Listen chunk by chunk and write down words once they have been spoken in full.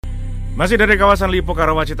Masih dari kawasan Lipo,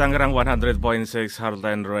 Karawaci, Tangerang, 100.6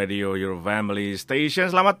 Heartline Radio, your family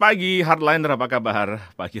station. Selamat pagi, Heartliner, apa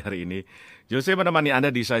kabar pagi hari ini? Jose menemani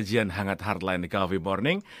Anda di sajian hangat Heartline Coffee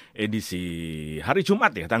Morning, edisi hari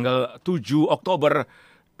Jumat ya, tanggal 7 Oktober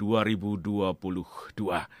 2022.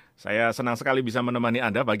 Saya senang sekali bisa menemani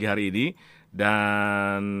Anda pagi hari ini.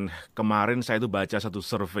 Dan kemarin saya itu baca satu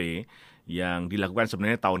survei yang dilakukan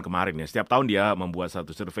sebenarnya tahun kemarin ya. Setiap tahun dia membuat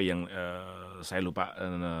satu survei yang saya lupa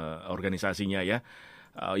organisasinya ya,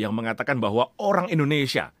 yang mengatakan bahwa orang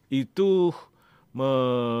Indonesia itu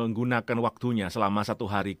menggunakan waktunya selama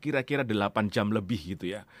satu hari kira-kira 8 jam lebih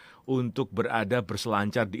gitu ya untuk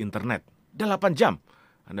berselancar di internet. 8 jam.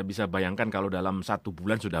 Anda bisa bayangkan kalau dalam 1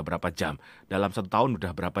 bulan sudah berapa jam, dalam 1 tahun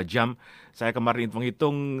sudah berapa jam. Saya kemarin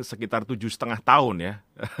menghitung sekitar 7,5 tahun ya.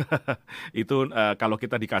 Itu kalau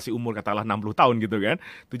kita dikasih umur katakanlah 60 tahun gitu kan,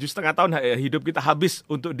 7,5 tahun hidup kita habis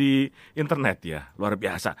untuk di internet ya, luar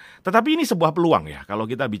biasa. Tetapi ini sebuah peluang ya, kalau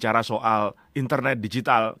kita bicara soal internet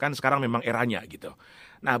digital, kan sekarang memang eranya gitu.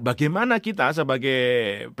 Nah, bagaimana kita sebagai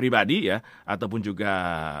pribadi ya, ataupun juga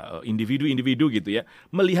individu-individu gitu ya,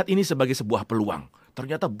 melihat ini sebagai sebuah peluang.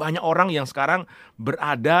 Ternyata banyak orang yang sekarang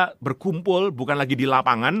berkumpul bukan lagi di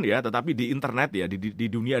lapangan ya, tetapi di internet ya, di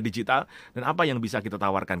dunia digital. Dan apa yang bisa kita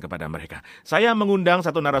tawarkan kepada mereka? Saya mengundang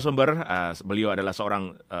satu narasumber. Beliau adalah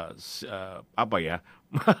seorang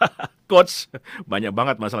coach. Banyak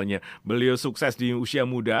banget masalahnya. Beliau sukses di usia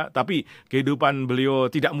muda, tapi kehidupan beliau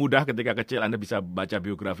tidak mudah ketika kecil. Anda bisa baca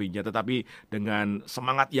biografinya, tetapi dengan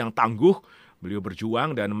semangat yang tangguh, beliau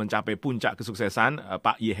berjuang dan mencapai puncak kesuksesan.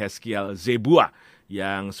 Pak Yeheskiel Zebua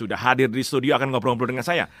yang sudah hadir di studio akan ngobrol-ngobrol dengan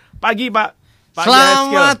saya. Pagi Pak.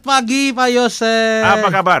 Selamat pagi Pak Yose. Apa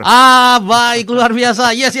kabar? Baik, luar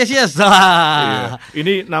biasa. Yes. Iya.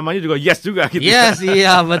 Ini namanya juga Yes juga gitu. Yes,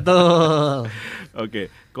 iya betul. Oke,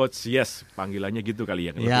 Coach Yes, panggilannya gitu kali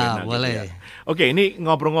ya. Ya, boleh. Gitu ya. Oke, ini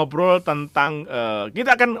ngobrol-ngobrol tentang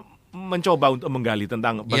kita akan mencoba untuk menggali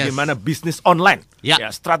tentang bagaimana bisnis online. Ya,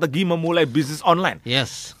 strategi memulai bisnis online.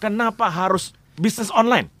 Yes. Kenapa harus bisnis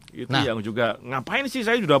online? Itu yang juga ngapain sih,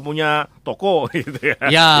 saya sudah punya toko gitu ya.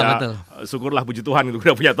 Ya, betul. Syukurlah puji Tuhan itu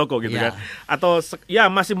udah punya toko gitu kan. Atau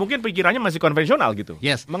masih mungkin pikirannya masih konvensional gitu.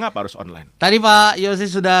 Yes. Mengapa harus online? Tadi Pak Yosi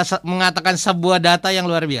sudah mengatakan sebuah data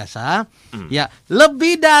yang luar biasa. Ya,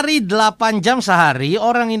 lebih dari 8 jam sehari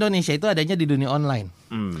orang Indonesia itu adanya di dunia online.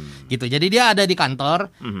 Gitu. Jadi dia ada di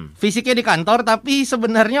kantor, fisiknya di kantor, tapi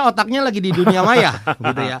sebenarnya otaknya lagi di dunia maya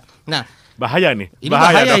gitu ya. Nah, bahaya nih. Ini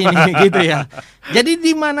bahaya ini gitu ya. Jadi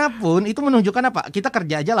dimanapun itu menunjukkan apa? Kita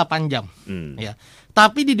kerja aja 8 jam. Ya.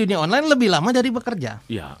 Tapi di dunia online lebih lama dari bekerja.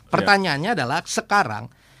 Pertanyaannya adalah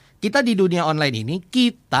sekarang kita di dunia online ini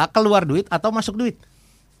kita keluar duit atau masuk duit?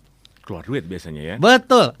 Keluar duit biasanya ya.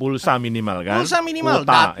 Betul. Pulsa minimal kan. Pulsa minimal.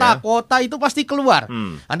 Data kuota itu pasti keluar.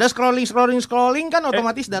 Anda scrolling kan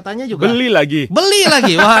otomatis datanya juga. Beli lagi.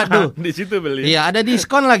 Waduh. Di situ beli. Iya, ada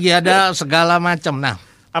diskon lagi, ada segala macam. Nah,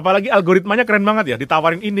 apalagi algoritmanya keren banget ya,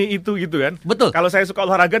 ditawarin ini itu gitu kan. Betul. Kalau saya suka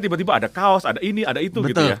olahraga tiba-tiba ada kaos, ada ini, ada itu. Betul.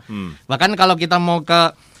 Gitu ya. Bahkan kalau kita mau ke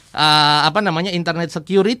internet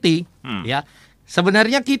security ya,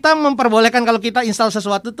 sebenarnya kita memperbolehkan kalau kita install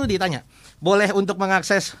sesuatu tuh ditanya, boleh untuk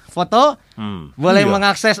mengakses foto, boleh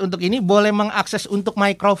mengakses untuk ini, boleh mengakses untuk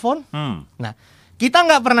mikrofon. Nah, kita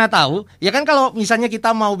nggak pernah tahu, ya kan kalau misalnya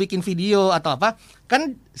kita mau bikin video atau apa,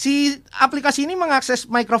 kan si aplikasi ini mengakses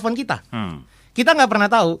mikrofon kita. Kita nggak pernah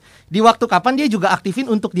tahu di waktu kapan dia juga aktifin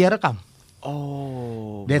untuk dia rekam.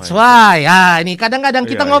 That's why. Ya, ini kadang-kadang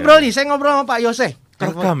kita ngobrol nih, saya ngobrol sama Pak Yose.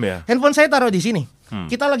 Rekam ya. Handphone saya taruh di sini.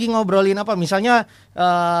 Kita lagi ngobrolin apa? Misalnya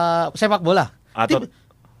sepak bola. Atau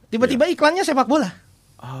tiba-tiba iklannya sepak bola.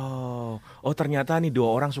 Oh ternyata nih 2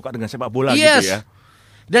 orang suka dengan sepak bola gitu ya.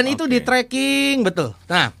 Dan itu di tracking betul.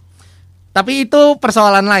 Nah, tapi itu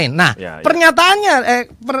persoalan lain. Nah, pernyataannya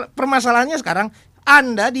permasalahannya sekarang,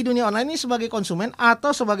 Anda di dunia online ini sebagai konsumen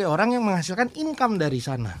atau sebagai orang yang menghasilkan income dari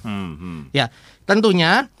sana. Ya,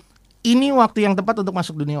 tentunya ini waktu yang tepat untuk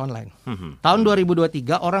masuk dunia online. Tahun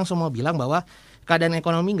 2023 orang semua bilang bahwa keadaan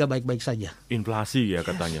ekonomi nggak baik-baik saja. Inflasi ya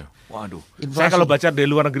katanya. Waduh. Inflasi. Saya kalau baca dari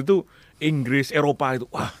luar negeri itu Inggris, Eropa itu,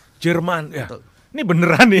 wah, Jerman ya. Betul. Ini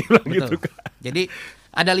beneran nih gitu kan. Jadi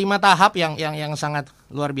ada 5 tahap yang sangat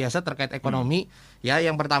luar biasa terkait ekonomi. Ya,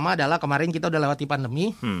 yang pertama adalah kemarin kita udah lewati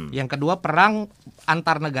pandemi. Yang kedua perang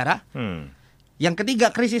antar negara. Yang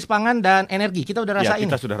ketiga krisis pangan dan energi. Kita udah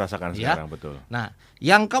rasain. Kita sudah rasakan sekarang, betul. Nah,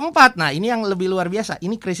 yang keempat, ini yang lebih luar biasa.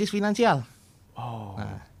 Ini krisis finansial.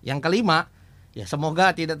 Nah, yang kelima, ya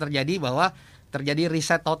semoga tidak terjadi bahwa terjadi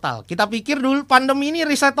riset total. Kita pikir dulu pandemi ini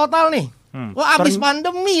riset total nih. Wah, habis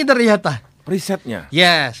pandemi ternyata. Risetnya.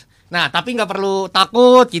 Yes. Nah, tapi nggak perlu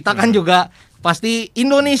takut. Kita kan juga pasti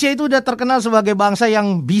Indonesia itu udah terkenal sebagai bangsa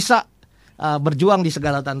yang bisa berjuang di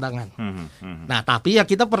segala tantangan. Nah, tapi ya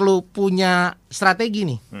kita perlu punya strategi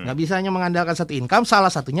nih. Nggak bisa hanya mengandalkan satu income. Salah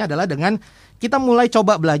satunya adalah dengan kita mulai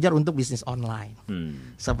coba belajar untuk bisnis online.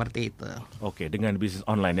 Seperti itu. Oke, dengan bisnis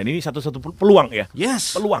online. Dan ini satu-satu peluang ya?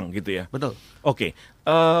 Yes. Peluang gitu ya? Betul. Oke,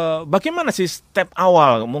 bagaimana sih step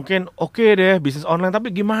awal? Mungkin oke deh bisnis online, tapi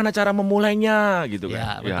gimana cara memulainya gitu kan?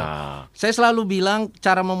 Ya, betul. Saya selalu bilang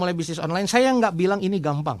cara memulai bisnis online, saya nggak bilang ini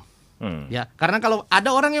gampang. Ya, karena kalau ada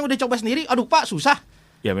orang yang udah coba sendiri, aduh Pak susah.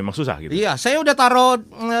 Ya memang susah gitu. Iya, saya udah taruh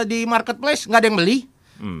di marketplace nggak ada yang beli.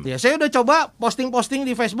 Ya, saya udah coba posting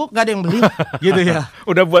di Facebook nggak ada yang beli, gitu ya.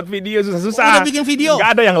 Udah buat video susah-susah. Udah bikin video. Nggak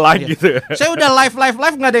ada yang like gitu. Saya udah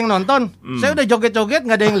live nggak ada yang nonton. Saya udah joget-joget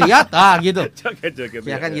nggak ada yang lihat. gitu. Joget-joget.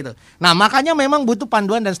 Ya kan gitu. Nah makanya memang butuh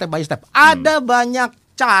panduan dan step by step. Ada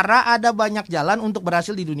banyak cara, ada banyak jalan untuk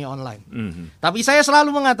berhasil di dunia online. Tapi saya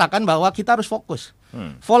selalu mengatakan bahwa kita harus fokus.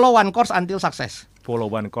 Follow one course until success. Follow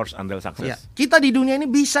one course until success. Ya, kita di dunia ini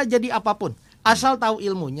bisa jadi apapun, asal tahu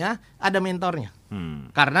ilmunya, ada mentornya.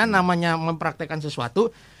 Karena namanya mempraktekkan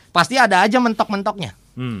sesuatu, pasti ada aja mentok-mentoknya.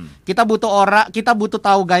 Kita butuh kita butuh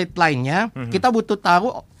tahu guideline-nya, kita butuh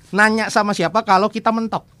tahu nanya sama siapa kalau kita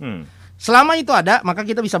mentok. Selama itu ada, maka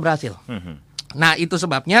kita bisa berhasil. Nah, itu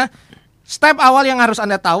sebabnya step awal yang harus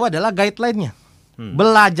Anda tahu adalah guideline-nya.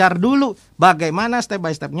 Belajar dulu bagaimana step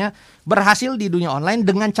by step-nya berhasil di dunia online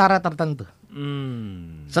dengan cara tertentu.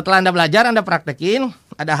 Setelah Anda belajar, Anda praktekin,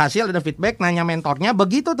 ada hasil, ada feedback, nanya mentornya,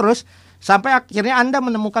 begitu terus sampai akhirnya Anda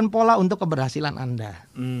menemukan pola untuk keberhasilan Anda.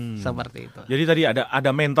 Seperti itu. Jadi tadi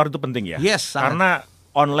ada mentor itu penting ya? Yes. Karena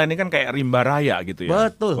online ini kan kayak rimba raya gitu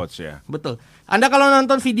ya. Betul. Coach ya. Betul. Anda kalau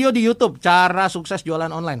nonton video di YouTube cara sukses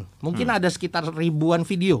jualan online, mungkin ada sekitar ribuan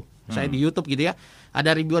video. Saya di YouTube gitu ya,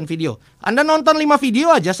 ada ribuan video. Anda nonton 5 video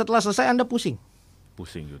aja, setelah selesai Anda pusing.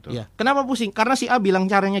 Pusing gitu. Ya. Kenapa pusing? Karena si A bilang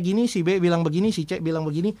caranya gini, si B bilang begini, si C bilang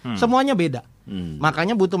begini, semuanya beda.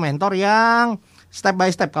 Makanya butuh mentor yang step by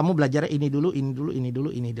step. Kamu belajar ini dulu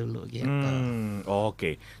gitu.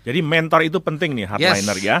 Oke. Jadi mentor itu penting nih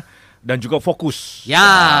hardliner ya. Dan juga fokus.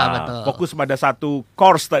 Ya, betul. Fokus pada satu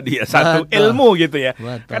course tadi ya, satu ilmu gitu ya.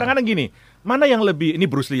 Kadang-kadang gini, mana yang lebih, ini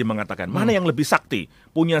Bruce Lee yang mengatakan, mana yang lebih sakti?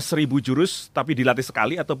 Punya 1000 jurus tapi dilatih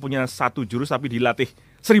sekali, atau punya 1 jurus tapi dilatih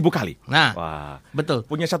 1000 kali? Nah, wah, betul.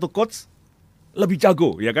 Punya 1 coach lebih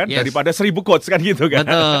jago ya kan, daripada 1000 coach kan gitu kan.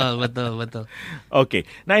 Betul. Oke,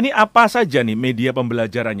 nah ini apa saja nih media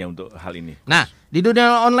pembelajarannya untuk hal ini? Nah, di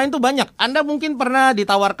dunia online tuh banyak. Anda mungkin pernah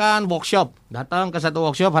ditawarkan workshop. Datang ke satu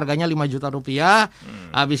workshop harganya 5 juta rupiah.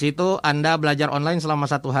 Habis itu Anda belajar online selama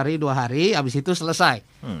 1 hari, 2 hari. Habis itu selesai.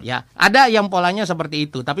 Ya, ada yang polanya seperti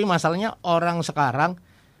itu. Tapi masalahnya orang sekarang,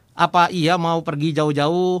 apa iya mau pergi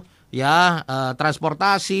jauh-jauh ya,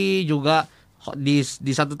 transportasi juga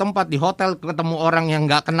di satu tempat, di hotel, ketemu orang yang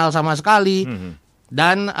nggak kenal sama sekali.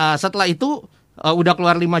 Dan setelah itu udah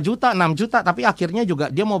keluar 5 juta, 6 juta, tapi akhirnya juga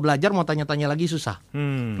dia mau belajar, mau tanya-tanya lagi susah.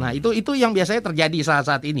 Nah, itu yang biasanya terjadi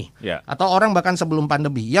saat ini. Atau orang bahkan sebelum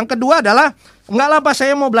pandemi. Yang kedua adalah, enggak lah Pak,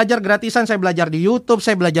 saya mau belajar gratisan, saya belajar di YouTube,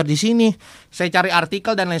 saya belajar di sini, saya cari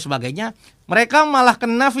artikel dan lain sebagainya. Mereka malah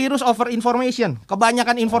kena virus over information.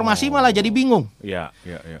 Kebanyakan informasi malah jadi bingung.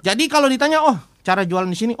 Jadi kalau ditanya, cara jualan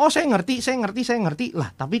di sini, saya ngerti. Lah,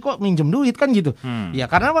 tapi kok minjem duit kan gitu. Ya,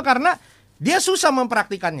 karena apa? Karena dia susah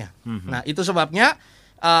mempraktikannya. Nah, itu sebabnya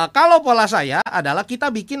kalau pola saya adalah kita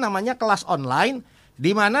bikin namanya kelas online,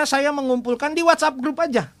 di mana saya mengumpulkan di WhatsApp grup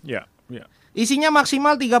aja. Isinya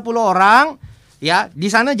maksimal 30 orang, ya. Di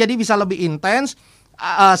sana jadi bisa lebih intens.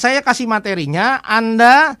 Saya kasih materinya,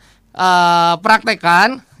 Anda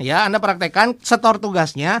praktekan, ya. Anda praktekan, setor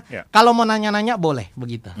tugasnya. Kalau mau nanya-nanya boleh,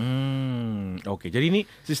 begitu. Oke, jadi ini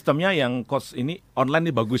sistemnya yang coach ini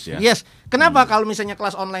online ini bagus ya? Yes. Kenapa kalau misalnya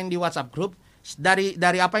kelas online di WhatsApp group, dari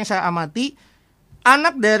apa yang saya amati,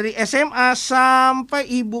 anak dari SMA sampai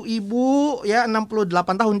ibu-ibu ya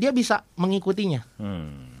 68 tahun dia bisa mengikutinya.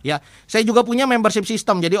 Ya, saya juga punya membership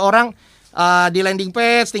system. Jadi orang di landing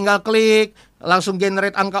page tinggal klik, langsung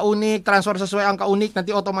generate angka unik, transfer sesuai angka unik,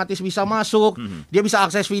 nanti otomatis bisa masuk. Dia bisa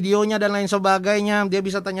akses videonya dan lain sebagainya. Dia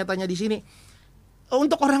bisa tanya-tanya di sini.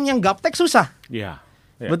 Untuk orang yang gaptek susah.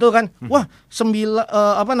 Betul kan? Wah,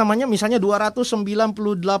 misalnya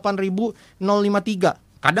 298.053.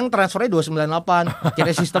 Kadang transfernya 298.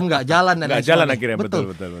 Akhirnya sistem nggak jalan dan nggak jalan akhirnya.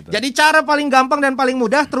 Betul. Jadi cara paling gampang dan paling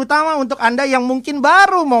mudah, terutama untuk Anda yang mungkin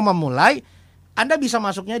baru mau memulai, Anda bisa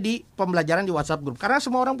masuknya di pembelajaran di WhatsApp group. Karena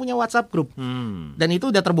semua orang punya WhatsApp group. Dan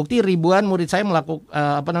itu udah terbukti ribuan murid saya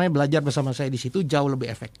melakukan belajar bersama saya di situ jauh lebih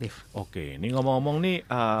efektif. Oke, ini ngomong-ngomong nih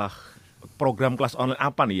program kelas online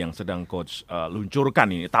apa nih yang sedang Coach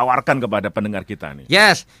luncurkan ini, tawarkan kepada pendengar kita nih?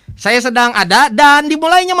 Yes, saya sedang ada dan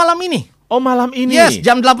dimulainya malam ini. Oh, malam ini? Yes,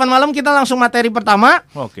 jam 8 malam kita langsung materi pertama.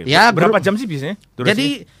 Oke. Ya, berapa jam sih biasanya? Durasinya?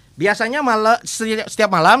 Jadi biasanya setiap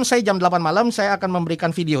malam saya jam 8 malam saya akan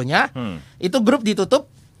memberikan videonya. Itu grup ditutup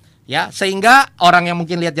ya, sehingga orang yang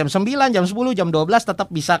mungkin lihat jam 9, jam 10, jam 12 tetap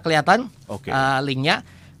bisa kelihatan linknya.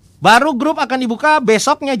 Baru grup akan dibuka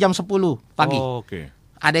besoknya jam 10 pagi. Oke.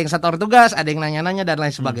 Ada yang setor tugas, ada yang nanya-nanya dan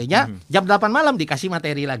lain sebagainya. Jam 8 malam dikasih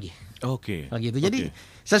materi lagi. Oke. Begitu. Jadi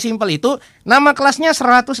sesimpel itu. Nama kelasnya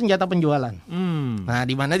 100 senjata penjualan. Nah,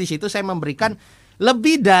 di mana di situ saya memberikan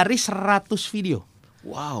lebih dari 100 video.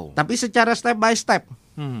 Wow. Tapi secara step by step.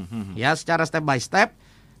 Ya, secara step by step,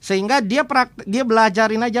 sehingga dia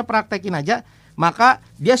belajarin aja, praktekin aja, maka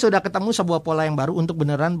dia sudah ketemu sebuah pola yang baru untuk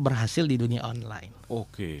beneran berhasil di dunia online.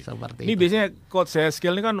 Oke. Seperti ini itu. biasanya Coach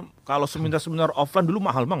Yeheskiel ini kan kalau seminar offline dulu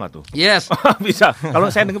mahal banget tuh. Yes. Bisa. Kalau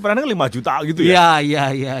saya pernah dengar 5 juta gitu ya.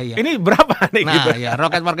 Iya. Ini berapa nih Nah, gitu? ya,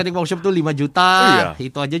 Rocket Marketing Workshop tuh 5 juta.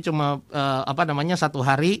 Itu aja cuma satu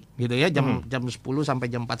hari gitu ya, jam 10 sampai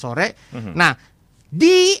jam 4 sore. Nah,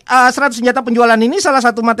 di 100 senjata penjualan ini salah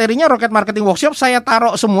satu materinya Rocket Marketing Workshop saya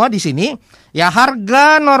taruh semua di sini. Ya,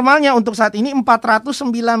 harga normalnya untuk saat ini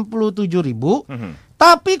 497.000.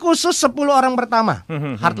 Tapi khusus 10 orang pertama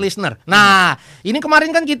hard listener. Nah, ini kemarin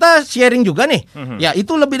kan kita sharing juga nih. Ya,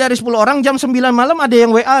 itu lebih dari 10 orang jam 9 malam ada yang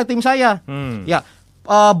WA tim saya. Ya,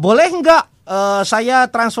 boleh nggak saya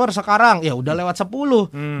transfer sekarang? Ya udah lewat 10.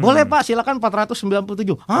 Boleh Pak, silakan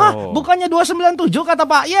 497. Hah? Bukannya 297 kata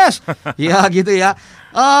Pak Yes. Ya gitu ya.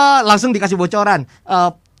 Langsung dikasih bocoran.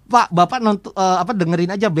 Pak, Bapak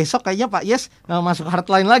dengerin aja besok kayaknya Pak Yes masuk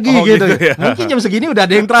hardline lagi gitu. Ya. Mungkin jam segini udah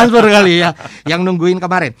ada yang transfer kali ya, yang nungguin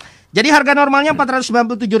kemarin. Jadi harga normalnya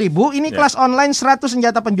 497.000. Ini kelas online 100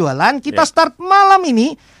 senjata penjualan. Kita start malam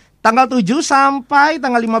ini tanggal 7 sampai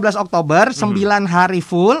tanggal 15 Oktober, 9 hari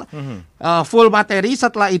full. Full materi,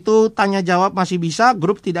 setelah itu tanya jawab masih bisa,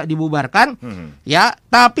 grup tidak dibubarkan. Ya,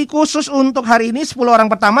 tapi khusus untuk hari ini 10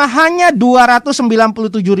 orang pertama hanya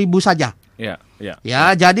 297.000 saja. Ya,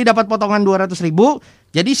 jadi dapat potongan 200.000.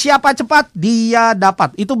 Jadi siapa cepat dia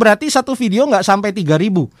dapat. Itu berarti satu video nggak sampai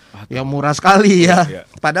 3.000. Ya murah sekali ya.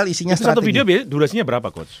 Padahal isinya itu satu video durasinya berapa,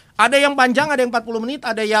 Coach? Ada yang panjang, ada yang 40 menit,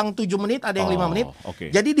 ada yang 7 menit, ada yang 5 menit.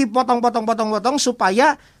 Jadi dipotong-potong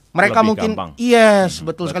supaya mereka lebih mungkin gampang. Yes,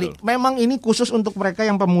 betul sekali. Memang ini khusus untuk mereka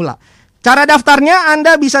yang pemula. Cara daftarnya,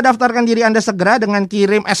 Anda bisa daftarkan diri Anda segera dengan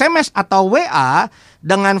kirim SMS atau WA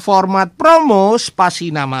dengan format promo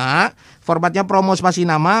spasi nama. Formatnya promo spasi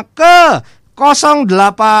nama ke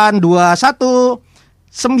 0821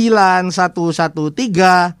 9113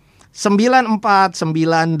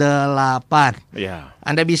 9498. Ya.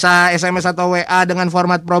 Anda bisa SMS atau WA dengan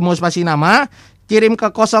format promo spasi nama, kirim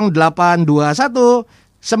ke 0821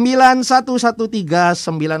 9113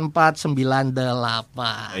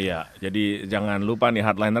 9498. Iya, jadi jangan lupa nih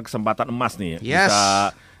hardliner kesempatan emas nih. Yes.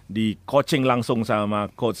 Bisa di coaching langsung sama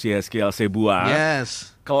Coach Yeheskiel Zebua.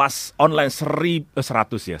 Yes. Kelas online 100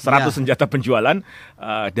 ya, 100 senjata penjualan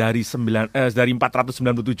dari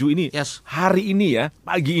 497 ini. Yes. Hari ini ya,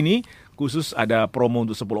 pagi ini khusus ada promo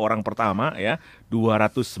untuk 10 orang pertama ya,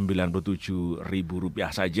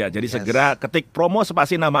 Rp297.000 saja. Jadi segera ketik promo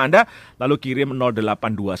spasi nama Anda, lalu kirim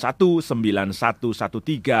 0821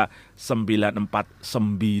 9113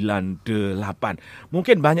 9498.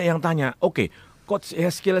 Mungkin banyak yang tanya, oke, Coach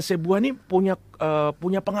Yeheskiel Zebua ini punya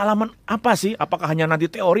pengalaman apa sih? Apakah hanya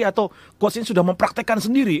nanti teori atau Coach ini sudah mempraktekkan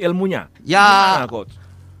sendiri ilmunya? Ya, gimana, Coach?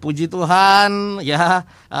 Puji Tuhan ya,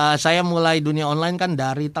 saya mulai dunia online kan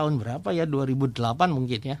dari tahun berapa ya, 2008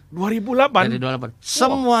 mungkin ya. 2008? Dari 2008.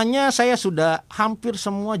 Semuanya saya sudah, hampir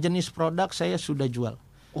semua jenis produk saya sudah jual.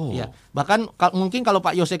 Ya, bahkan mungkin kalau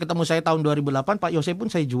Pak Yose ketemu saya tahun 2008, Pak Yose pun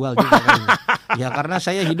saya jual juga. Ya, karena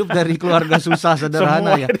saya hidup dari keluarga susah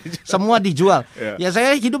sederhana semua dijual. Ya,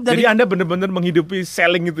 saya hidup dari. Jadi Anda benar-benar menghidupi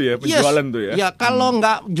selling itu ya, penjualan tuh ya. Ya, kalau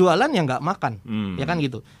nggak jualan ya nggak makan. Ya kan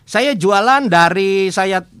gitu. Saya jualan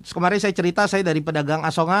kemarin saya cerita saya dari pedagang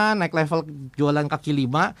asongan naik level jualan kaki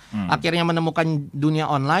lima, akhirnya menemukan dunia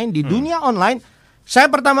online. Di dunia online saya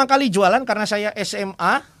pertama kali jualan karena saya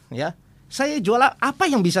SMA ya. Saya jual apa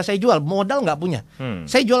yang bisa saya jual? Modal nggak punya.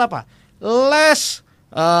 Saya jual apa? Les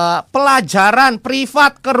pelajaran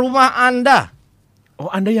privat ke rumah Anda. Oh,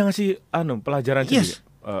 Anda yang ngasih pelajaran sendiri?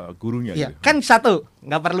 Gurunya ya, gitu. Kan satu,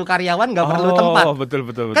 nggak perlu karyawan, nggak perlu tempat.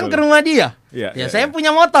 Betul. Kan ke rumah dia. Saya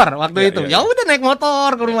punya motor waktu itu. Ya udah naik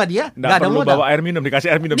motor ke rumah dia. Nggak ada modal. Bawa air minum, dikasih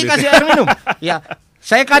air minum. Air minum. Ya.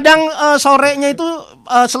 Saya kadang sorenya itu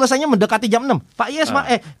selesainya mendekati jam 6. Pak Yes,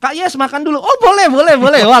 Kak Yes makan dulu. Oh boleh.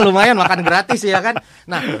 Wah lumayan makan gratis ya kan.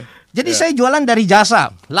 Nah Jadi saya jualan dari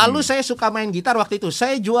jasa. Lalu saya suka main gitar waktu itu.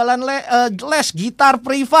 Saya jualan les gitar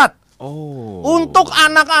privat. Untuk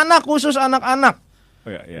anak-anak, khusus anak-anak.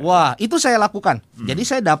 Wah, itu saya lakukan. Jadi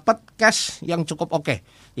saya dapat cash yang cukup oke.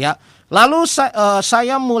 Ya. Lalu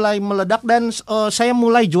saya mulai meledak dan saya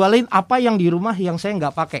mulai jualin apa yang di rumah yang saya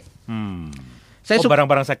nggak pakai. Saya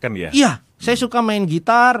barang-barang second ya? Iya, saya suka main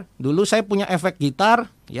gitar. Dulu saya punya efek gitar,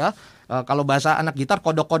 ya. Kalau bahasa anak gitar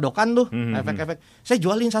kodok-kodokan tuh, efek-efek. Saya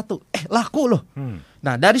jualin satu, laku loh.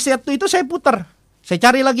 Nah dari satu itu saya puter. Saya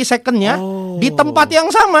cari lagi secondnya di tempat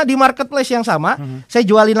yang sama, di marketplace yang sama. Saya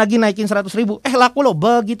jualin lagi, naikin 100.000. Laku loh,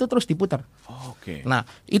 begitu terus diputer. Nah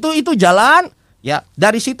itu jalan. Ya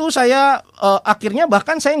dari situ saya akhirnya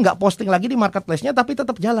bahkan saya nggak posting lagi di marketplace-nya, tapi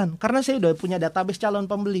tetap jalan karena saya udah punya database calon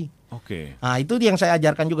pembeli. Nah itu yang saya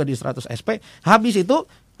ajarkan juga di 100 SP. Habis itu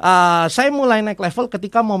saya mulai naik level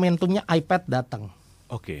ketika momentumnya iPad datang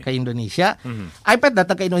ke Indonesia. iPad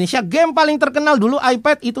datang ke Indonesia. Game paling terkenal dulu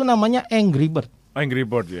iPad itu namanya Angry Bird. Angry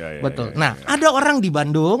Bird ya. Betul. Ada orang di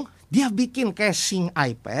Bandung, dia bikin casing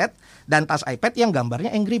iPad dan tas iPad yang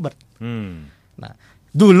gambarnya Angry Bird. Nah,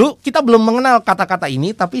 dulu kita belum mengenal kata-kata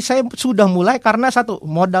ini, tapi saya sudah mulai karena satu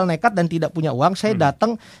modal nekat dan tidak punya uang. Saya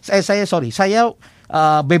datang, saya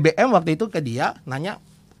BBM waktu itu ke dia, nanya,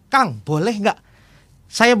 Kang, boleh nggak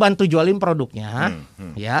saya bantu jualin produknya,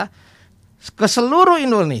 ya, ke seluruh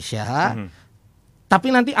Indonesia. Tapi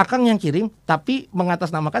nanti Akang yang kirim, tapi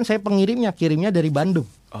mengatasnamakan saya pengirimnya, kirimnya dari Bandung.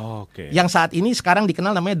 Yang saat ini sekarang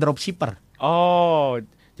dikenal namanya dropshipper.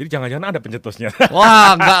 Jadi jangan-jangan ada pencetusnya.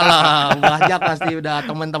 Wah, enggak lah, banyak pasti udah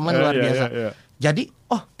teman-teman luar biasa. Jadi,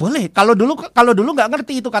 boleh. Kalau dulu nggak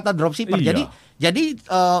ngerti itu kata dropshipper. Jadi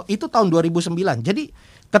itu tahun 2009. Jadi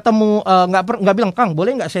ketemu nggak bilang, Kang,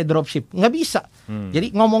 boleh nggak saya dropship? Nggak bisa.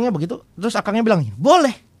 Jadi ngomongnya begitu, terus Akangnya bilang,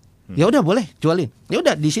 boleh. Ya udah boleh, jualin. Ya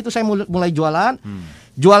udah di situ saya mulai jualan.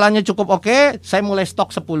 Jualannya cukup oke, saya mulai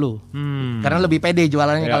stok 10. Karena lebih pede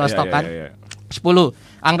jualannya kalau stok kan. 10.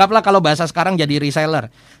 Anggaplah kalau bahasa sekarang jadi reseller.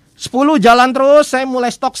 10 jalan terus, saya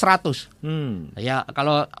mulai stok 100. Ya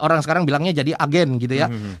kalau orang sekarang bilangnya jadi agen gitu ya.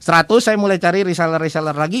 100 saya mulai cari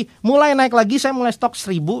reseller lagi, mulai naik lagi, saya mulai stok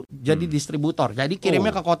 1000 jadi distributor. Jadi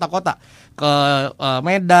kirimnya ke kota-kota, ke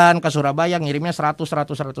Medan, ke Surabaya, ngirimnya 100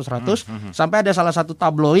 sampai ada salah satu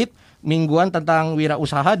tabloid mingguan tentang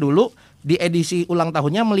wirausaha dulu di edisi ulang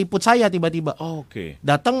tahunnya meliput saya tiba-tiba.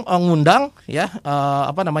 Datang ngundang ya,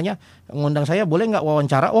 ngundang saya, boleh nggak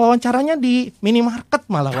wawancaranya di minimarket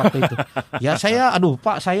malah waktu itu. Ya saya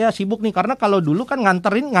Pak, saya sibuk nih karena kalau dulu kan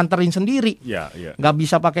nganterin sendiri. Nggak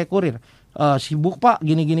bisa pakai kurir. Sibuk Pak,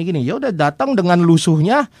 gini. Ya udah datang dengan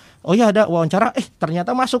lusuhnya. Ada wawancara,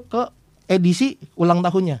 ternyata masuk ke edisi ulang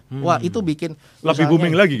tahunnya. Wah, itu bikin lebih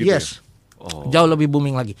booming lagi gitu. Yes. Jauh lebih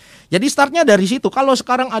booming lagi. Jadi startnya dari situ. Kalau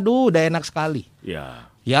sekarang udah enak sekali. Ya,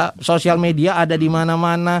 sosial media ada di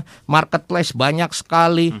mana-mana, marketplace banyak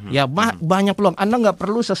sekali. Ya, banyak peluang. Anda nggak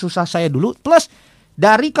perlu sesusah saya dulu. Plus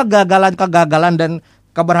dari kegagalan dan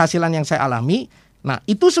keberhasilan yang saya alami, nah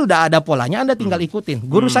itu sudah ada polanya. Anda tinggal ikutin.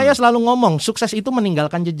 Guru saya selalu ngomong, sukses itu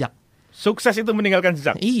meninggalkan jejak. Sukses itu meninggalkan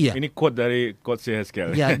jejak. Iya. Ini quote dari Coach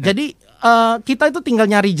Yeheskiel. Ya, jadi kita itu tinggal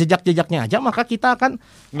nyari jejak-jejaknya aja, maka kita akan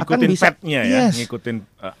bisa path-nya ngikutin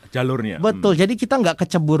jalurnya. Betul. Jadi kita nggak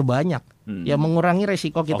kecebur banyak. Ya mengurangi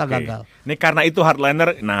resiko kita gagal. Ini karena itu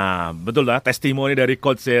hardliner. Nah, betul lah, testimoni dari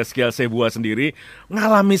Coach Yeheskiel Zebua sendiri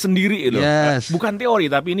ngalami sendiri itu. Bukan teori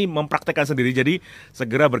tapi ini mempraktekkan sendiri. Jadi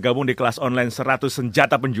segera bergabung di kelas online 100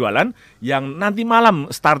 senjata penjualan yang nanti malam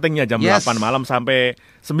startingnya jam 8 malam sampai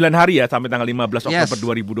 9 hari ya, sampai tanggal 15 Oktober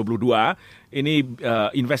 2022. Ini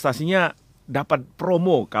investasinya dapat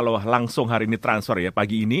promo kalau langsung hari ini transfer ya,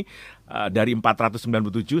 pagi ini dari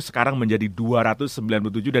 497 sekarang menjadi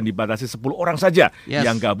 297 dan dibatasi 10 orang saja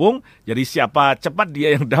yang gabung. Jadi siapa cepat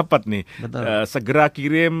dia yang dapat nih. Segera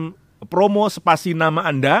kirim promo spasi nama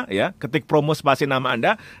Anda ya, ketik promo spasi nama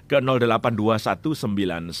Anda ke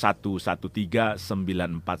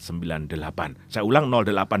 082191139498. Saya ulang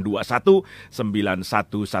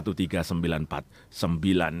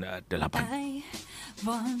 082191139498. I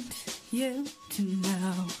want you to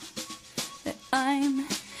know that I'm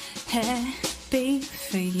happy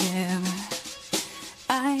for you.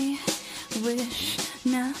 I wish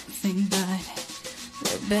nothing but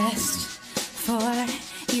the best for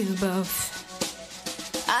you both.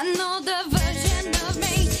 I know the version of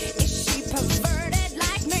me. Is she perverted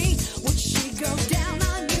like me? Would she go down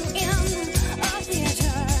on you in a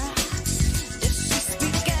theater? Does she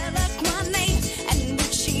speak eloquently? And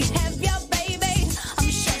would she have your baby? I'm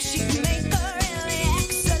sure she'd make a really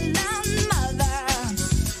excellent mother.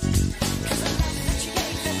 'Cause the love that you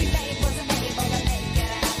gave every day was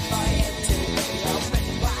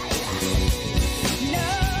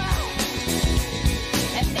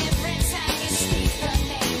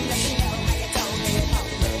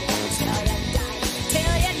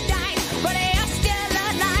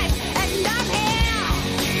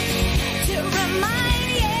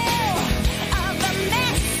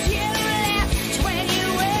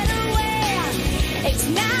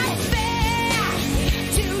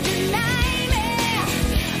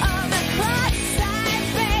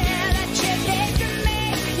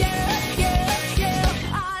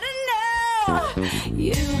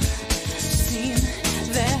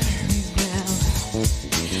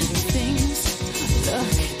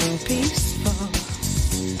peaceful.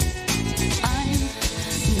 I'm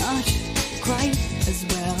not quite as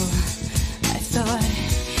well. I thought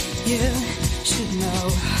you should know.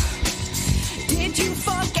 Did you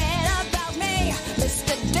forget about me,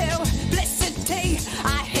 Mr. Duplicity?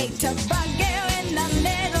 I hate to bug you in the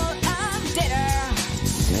middle of dinner.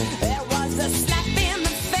 There was a slap in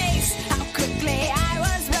the face, how quickly I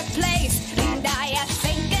was replaced. And are you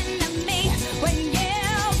thinking of me when you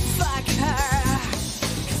fuck her?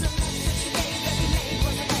 'Cause the love that you made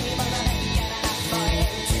was a name of an ain't good enough for you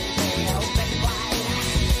to be open wide.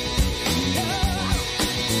 No.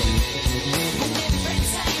 And every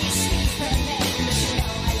time you speak her name, you know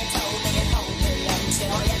how you told me you'd hold me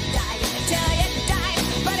until you died. Till you died,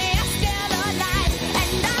 but you're still alive.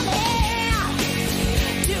 And I'm here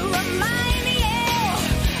to remind you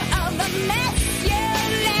of the mess you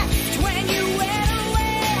left when you went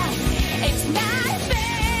away. It's not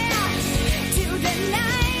fair to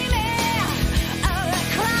deny me of the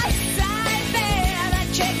cross I bear that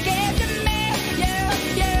you gave to me.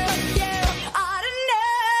 You ought to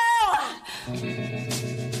know.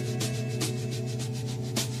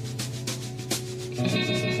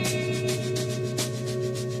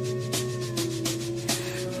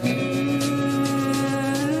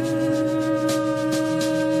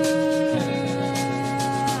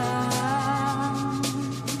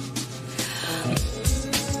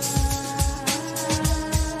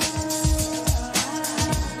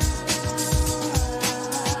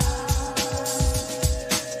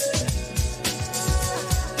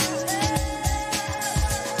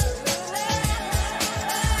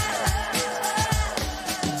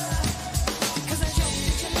 Cause I joked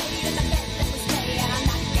that you laid in the bed that was made, and I'm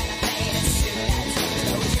not gonna fade as soon as you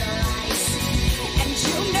close your eyes. And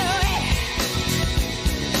you know it.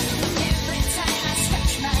 Every time I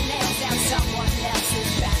stretch my legs down someone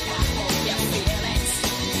else's back, I hope you feel it.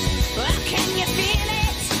 Well, can you feel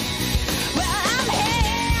it? Well, I'm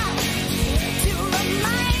here to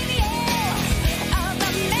remind you of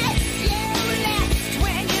the mess you left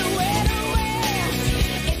when you went away.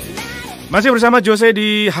 It's not Masih bersama Jose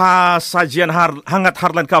di sajian hangat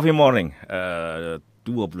Heartland Coffee Morning.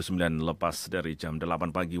 29 lepas dari jam 8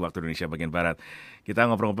 pagi waktu Indonesia bagian Barat. Kita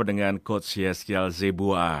ngobrol-ngobrol dengan Coach Yeheskiel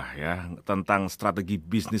Zebua ya tentang strategi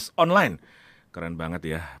bisnis online. Keren banget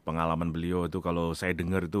ya pengalaman beliau itu, kalau saya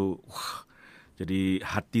dengar itu jadi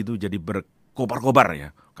hati itu jadi berkobar-kobar ya.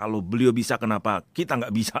 Kalau beliau bisa, kenapa kita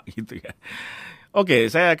nggak bisa gitu ya. Oke,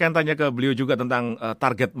 saya akan tanya ke beliau juga tentang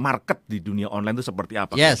target market di dunia online itu seperti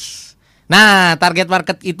apa. Yes. Nah, target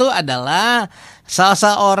market itu adalah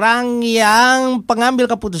seseorang yang pengambil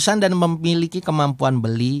keputusan dan memiliki kemampuan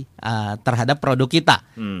beli terhadap produk kita.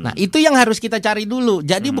 Nah, itu yang harus kita cari dulu.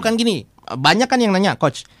 Jadi bukan gini, banyak kan yang nanya,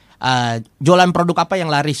 Coach, jualan produk apa yang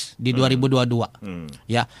laris di 2022?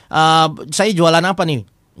 Ya, saya jualan apa nih?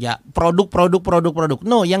 Ya, produk.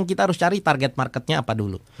 No, yang kita harus cari target marketnya apa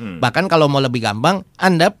dulu. Bahkan kalau mau lebih gampang,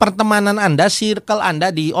 Anda, pertemanan Anda, circle Anda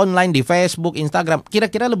di online, di Facebook, Instagram,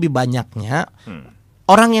 kira-kira lebih banyaknya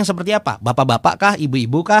orang yang seperti apa? Bapak-bapak kah?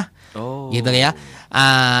 Ibu-ibu kah? Gitu ya.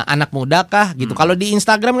 Anak muda kah? Gitu. Kalau di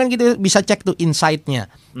Instagram kan kita bisa cek tuh insight-nya.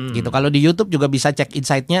 Gitu. Kalau di YouTube juga bisa cek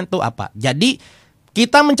insight-nya tuh apa. Jadi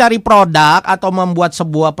kita mencari produk atau membuat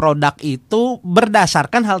sebuah produk itu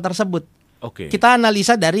berdasarkan hal tersebut. Kita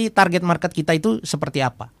analisa dari target market kita itu seperti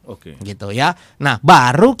apa, gitu ya. Nah,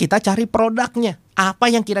 baru kita cari produknya, apa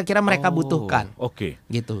yang kira-kira mereka butuhkan,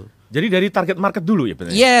 gitu. Jadi dari target market dulu ya benar?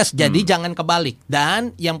 Yes, jadi jangan kebalik.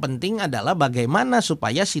 Dan yang penting adalah bagaimana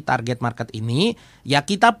supaya si target market ini ya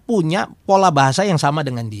kita punya pola bahasa yang sama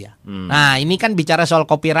dengan dia. Nah, ini kan bicara soal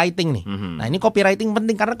copywriting nih. Nah, ini copywriting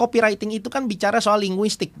penting karena copywriting itu kan bicara soal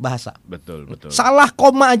linguistik bahasa. Betul. Salah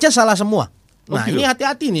koma aja salah semua. Nah, ini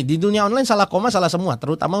hati-hati nih, di dunia online salah koma salah semua,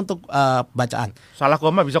 terutama untuk bacaan. Salah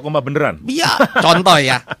koma bisa koma beneran. Iya,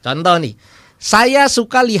 contoh nih. Saya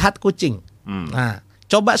suka lihat kucing. Nah,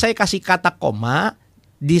 coba saya kasih kata koma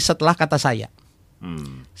di setelah kata saya.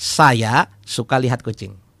 Saya suka lihat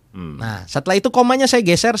kucing. Nah, setelah itu komanya saya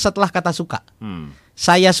geser setelah kata suka.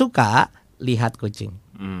 Saya suka lihat kucing.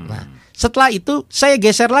 Nah, setelah itu saya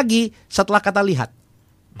geser lagi setelah kata lihat.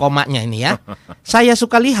 Komanya ini ya. Saya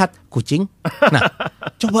suka lihat kucing. Nah,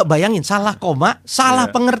 coba bayangin, salah koma, salah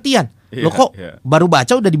pengertian. Loh kok baru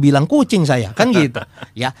baca udah dibilang kucing saya, kan gitu.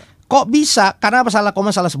 Ya, kok bisa? Karena salah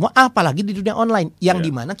koma salah semua, apalagi di dunia online yang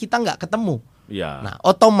dimana kita nggak ketemu. Nah,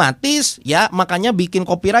 otomatis ya makanya bikin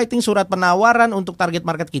copywriting surat penawaran untuk target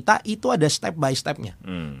market kita itu ada step by stepnya.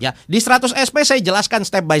 Ya, di 100 SP saya jelaskan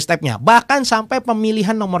step by stepnya, bahkan sampai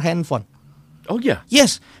pemilihan nomor handphone. Oh iya.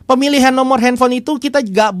 Yes, pemilihan nomor handphone itu kita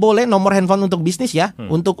nggak boleh nomor handphone untuk bisnis ya,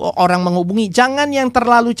 untuk orang menghubungi. Jangan yang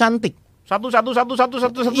terlalu cantik. Satu.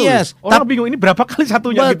 Yes, Orang bingung ini berapa kali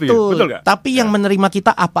satunya gitu ya. Betul nggak? Tapi yang menerima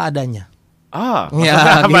kita apa adanya.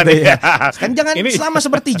 Ya, gitu nih? ya. Kan jangan sama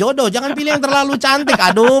seperti jodoh, jangan pilih yang terlalu cantik.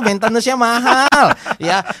 Aduh, maintenance-nya mahal.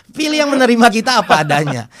 Ya, pilih yang menerima kita apa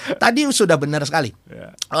adanya. Tadi sudah benar sekali,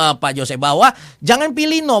 Pak Jose, bahwa jangan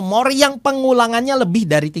pilih nomor yang pengulangannya lebih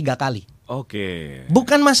dari 3 kali. Oke.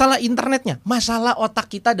 Bukan masalah internetnya, masalah otak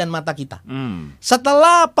kita dan mata kita.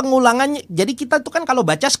 Setelah pengulangannya, jadi kita tuh kan kalau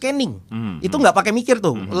baca scanning, itu nggak pakai mikir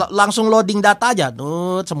tuh, langsung loading data aja,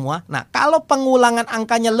 tuh semua. Nah, kalau pengulangan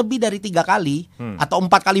angkanya lebih dari 3 kali atau 4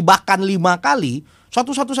 kali bahkan 5 kali,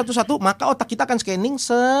 satu, maka otak kita akan scanning,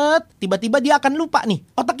 tiba-tiba dia akan lupa nih,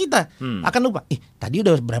 otak kita akan lupa. Tadi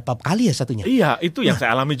udah berapa kali ya satunya? Iya, itu yang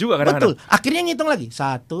saya alami juga kadang-kadang. Betul. Akhirnya ngitung lagi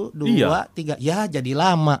 1, 2, 3, ya jadi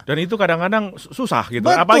lama. Dan itu kadang-kadang susah gitu.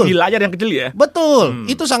 Betul. Apalagi layar yang kecil ya. Betul,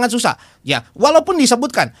 itu sangat susah. Ya, walaupun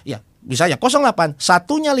disebutkan, ya bisa ya 08,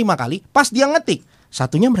 satunya 5 kali, pas dia ngetik.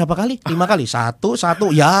 Satunya berapa kali? 5 kali. Satu,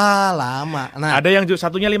 ya lama. Nah, ada yang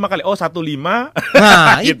satunya 5 kali. Oh, 15.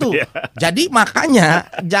 Nah, gitu itu. Ya. Jadi makanya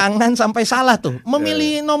jangan sampai salah tuh.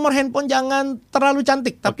 Memilih nomor handphone jangan terlalu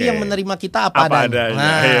cantik, tapi yang menerima kita apa adanya.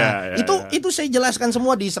 Nah, itu saya jelaskan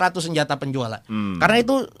semua di 100 senjata penjualan. Karena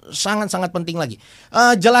itu sangat-sangat penting lagi.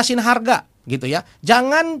 Jelasin harga gitu ya.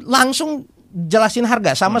 Jangan langsung jelasin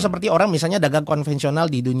harga sama seperti orang misalnya dagang konvensional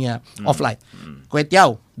di dunia offline. Kue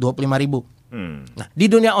tiaw 25.000. Nah,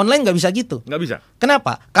 di dunia online nggak bisa gitu. Nggak bisa.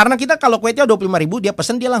 Kenapa? Karena kita kalau kue tiaw 25.000 dia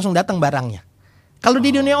pesen, dia langsung datang barangnya. Kalau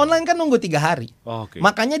di dunia online kan nunggu 3 hari.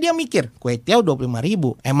 Makanya dia mikir kue tiaw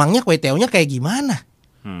 25.000. Emangnya kue tiawnya kayak gimana?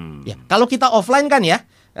 Ya, kalau kita offline kan ya,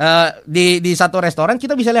 di satu restoran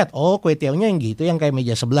kita bisa lihat, oh kue tiawnya yang gitu, yang kayak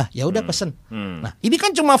meja sebelah. Ya udah pesen. Nah, ini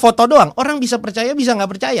kan cuma foto doang. Orang bisa percaya, bisa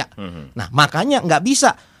nggak percaya. Nah, makanya nggak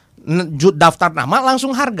bisa daftar nama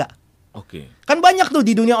langsung harga. Kan banyak tuh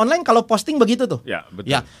di dunia online kalau posting begitu tuh. Ya,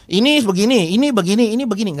 betul. Ya, ini begini, ini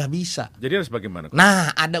begini, nggak bisa. Jadi harus bagaimana?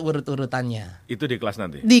 Nah, ada urut-urutannya. Itu di kelas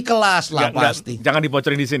nanti. Di kelas lah pasti. Jangan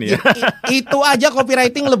dibocorin di sini ya. Itu aja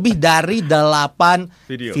copywriting lebih dari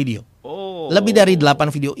 8 video. Lebih dari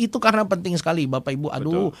 8 video. Itu karena penting sekali, Bapak Ibu.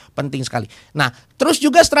 Aduh, penting sekali. Nah, terus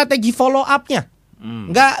juga strategi follow up-nya.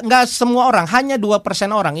 Nggak semua orang, hanya 2%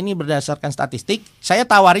 orang. Ini berdasarkan statistik. Saya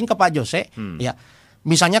tawarin ke Pak Jose, ya.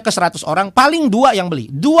 Misalnya ke 100 orang, paling 2 yang beli.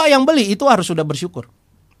 2 yang beli itu harus sudah bersyukur.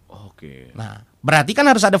 Nah, berarti kan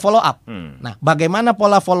harus ada follow up. Nah, bagaimana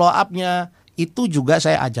pola follow up-nya itu juga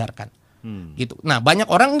saya ajarkan. Gitu. Nah, banyak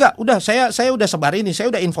orang enggak, udah saya udah sebarin ini, saya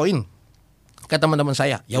udah infoin ke teman-teman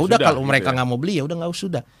saya. Ya udah kalau mereka nggak mau beli ya udah nggak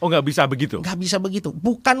usah. Oh, nggak bisa begitu? Nggak bisa begitu.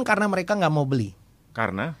 Bukan karena mereka nggak mau beli.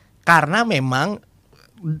 Karena memang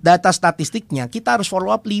data statistiknya kita harus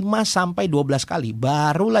follow up 5-12 kali.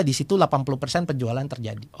 Barulah di situ 80% penjualan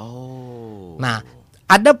terjadi. Nah,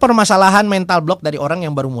 ada permasalahan mental block dari orang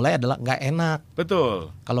yang baru mulai adalah nggak enak.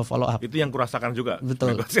 Betul. Kalau follow up. Itu yang kurasakan juga.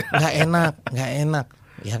 Betul. Nggak enak.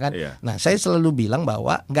 Ya kan? Nah, saya selalu bilang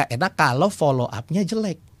bahwa nggak enak kalau follow up-nya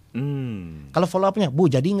jelek. Kalau follow up-nya, Bu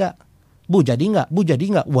jadi nggak? Bu jadi nggak?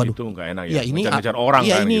 Waduh, itu nggak enak ya. Ini ngejar orang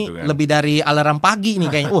ya, kan, ini gitu kan. Lebih dari alarm pagi nih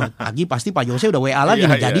kayaknya. Pagi pasti Pak Jose udah WA lagi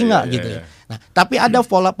nih, jadi nggak gitu ya. Nah, tapi ada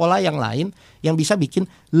pola-pola yang lain yang bisa bikin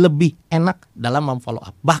lebih enak dalam memfollow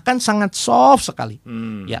up. Bahkan sangat soft sekali.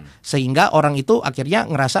 Ya, sehingga orang itu akhirnya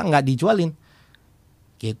ngerasa nggak dijualin.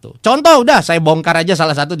 Gitu. Contoh, udah saya bongkar aja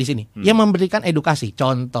salah satu di sini. Yang memberikan edukasi.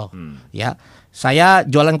 Contoh, ya. Saya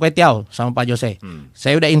jualan kue tiaw sama Pak Jose.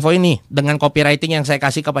 Saya udah info ini dengan copywriting yang saya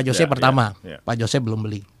kasih ke Pak Jose pertama. Pak Jose belum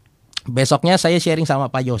beli. Besoknya saya sharing sama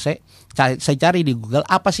Pak Jose. Saya cari di Google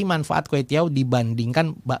apa sih manfaat kue tiaw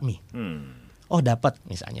dibandingkan bakmi. Oh, dapat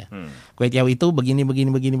misalnya. Kue tiaw itu begini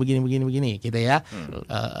gitu ya.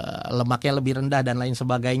 Lemaknya lebih rendah dan lain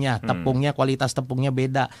sebagainya. Tepungnya, kualitas tepungnya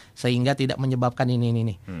beda sehingga tidak menyebabkan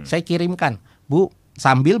ini. Saya kirimkan, Bu,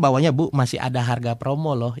 sambil bawahnya, Bu, masih ada harga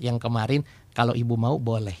promo loh yang kemarin, kalau Ibu mau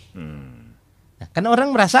boleh. Nah, kan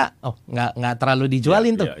orang merasa nggak terlalu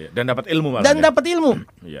dijualin tuh. Dan dapat ilmu malah. Dan dapat ilmu.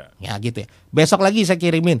 Ya gitu ya. Besok lagi saya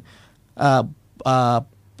kirimin,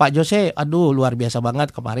 Pak Jose, aduh luar biasa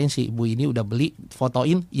banget, kemarin si ibu ini udah beli,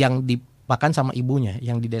 fotoin yang dipakan sama ibunya,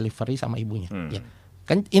 yang di delivery sama ibunya. Ya.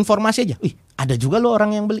 Kan informasi aja. Ada juga loh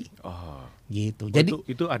orang yang beli. Gitu. Jadi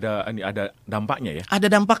itu ada dampaknya ya.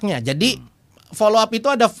 Ada dampaknya. Jadi follow up itu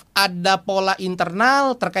ada pola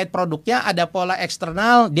internal terkait produknya, ada pola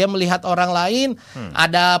eksternal, dia melihat orang lain,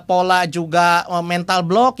 ada pola juga mental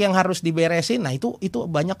block yang harus diberesin. Nah, itu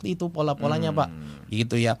banyak itu pola-polanya, Pak.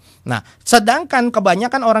 Gitu ya. Nah, sedangkan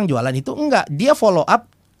kebanyakan orang jualan itu enggak, dia follow up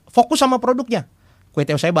fokus sama produknya. Kue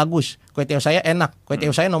tiaw saya bagus, kue tiaw saya enak, kue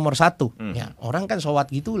tiaw saya nomor 1. Ya, orang kan sowat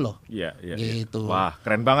gitu loh. Iya. Gitu. Wah,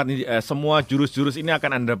 keren banget nih. Semua jurus-jurus ini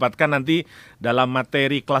akan Anda dapatkan nanti dalam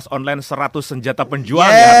materi kelas online 100 senjata penjual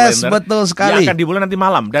Yes, ya, betul sekali. Yang akan dimulai nanti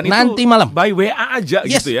malam. Dan Nanti itu malam. by WA aja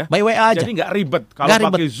Yes, gitu ya. by WA aja. Jadi nggak ribet. Kalau Nggak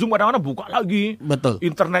ribet. pakai Zoom kadang-kadang buka lagi. Betul.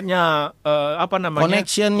 Internetnya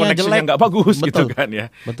Connectionnya jelek. nggak bagus gitu Betul. kan ya.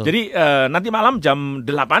 Betul. Jadi nanti malam jam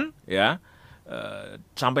 8 ya.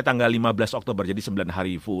 Sampai tanggal 15 Oktober, jadi 9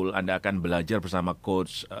 hari full Anda akan belajar bersama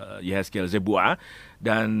Coach Yeheskiel Zebua.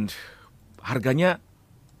 Dan harganya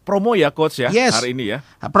promo ya Coach ya, Yes. hari ini ya.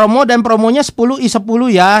 Promo dan promonya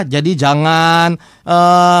 10i10 ya. Jadi jangan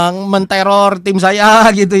menteror tim saya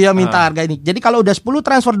gitu ya minta harga ini. Jadi kalau udah 10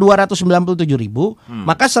 transfer 297.000,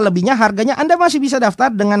 maka selebihnya harganya Anda masih bisa daftar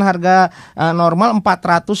dengan harga normal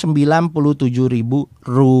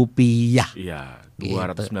Rp497.000. Iya.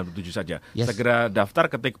 297 saja. Yes. Segera daftar,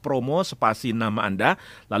 ketik promo spasi nama Anda,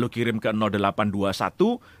 lalu kirim ke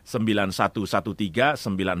 0821 9113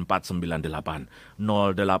 9498.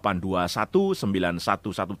 0821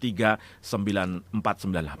 9113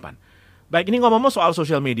 9498. Baik, ini ngomong soal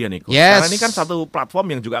sosial media nih, Coach. Yes. Karena ini kan satu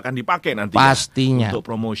platform yang juga akan dipakai nanti Pastinya. untuk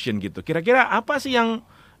promotion gitu. Kira-kira apa sih yang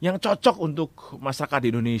cocok untuk masyarakat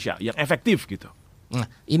di Indonesia, yang efektif gitu? Nah,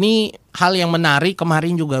 ini hal yang menarik,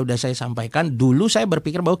 kemarin juga udah saya sampaikan. Dulu saya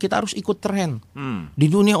berpikir bahwa kita harus ikut tren. Di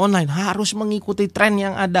dunia online harus mengikuti tren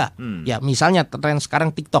yang ada. Ya, misalnya tren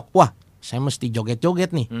sekarang TikTok. Wah, saya mesti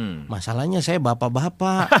joget-joget nih. Masalahnya saya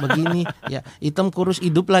bapak-bapak begini, ya hitam kurus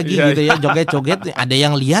hidup lagi gitu ya, joget-joget. Ada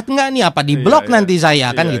yang lihat nggak nih? Apa di blog nanti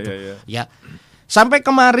saya kan gitu. Ya. Sampai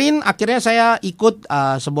kemarin akhirnya saya ikut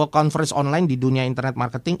sebuah conference online di dunia internet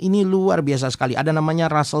marketing. Ini luar biasa sekali. Ada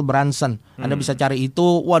namanya Russell Brunson. Anda bisa cari itu.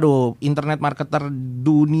 Waduh, internet marketer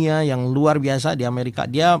dunia yang luar biasa di Amerika.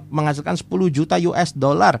 Dia menghasilkan 10 juta US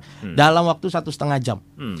dollar dalam waktu 1,5 jam.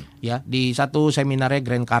 Ya, di satu seminarnya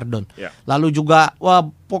Grant Cardone. Lalu juga wah,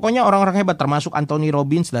 pokoknya orang-orang hebat termasuk Anthony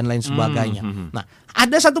Robbins dan lain sebagainya. Nah,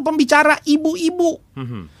 ada satu pembicara ibu-ibu.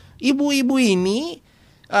 Ibu-ibu ini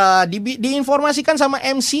diinformasikan sama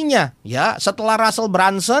MC-nya ya. Setelah Russell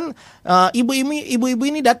Brunson, ibu-ibu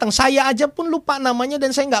ini datang. Saya aja pun lupa namanya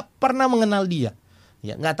dan saya nggak pernah mengenal dia.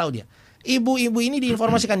 Ya, nggak tahu dia. Ibu-ibu ini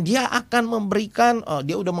diinformasikan dia akan memberikan,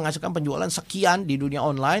 dia udah menghasilkan penjualan sekian di dunia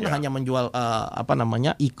online, hanya menjual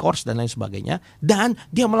e-course dan lain sebagainya, dan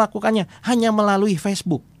dia melakukannya hanya melalui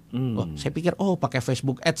Facebook. Saya pikir pakai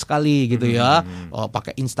Facebook Ads kali gitu ya.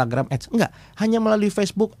 Pakai Instagram Ads. Enggak, hanya melalui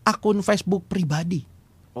Facebook, akun Facebook pribadi.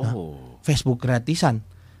 Facebook gratisan.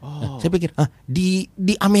 Nah, saya pikir di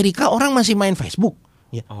Amerika orang masih main Facebook,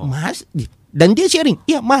 ya, dan dia sharing,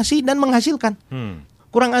 ya masih dan menghasilkan.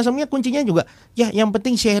 Kurang asamnya kuncinya juga, ya yang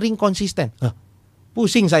penting sharing konsisten.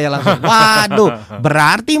 Pusing saya langsung. Waduh,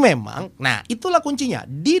 berarti memang, nah itulah kuncinya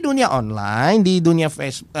di dunia online, di dunia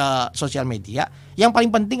sosial media. Yang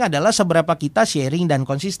paling penting adalah seberapa kita sharing dan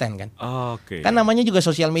konsisten kan. Kan namanya juga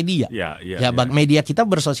sosial media. Media kita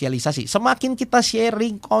bersosialisasi. Semakin kita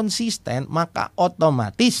sharing konsisten, maka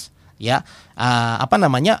otomatis ya akan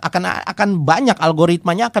banyak,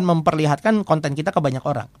 algoritmanya akan memperlihatkan konten kita ke banyak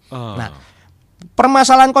orang. Nah,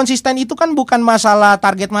 permasalahan konsisten itu kan bukan masalah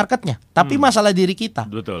target marketnya, tapi masalah diri kita.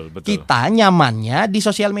 Betul. Kita nyamannya di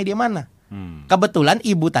sosial media mana? Kebetulan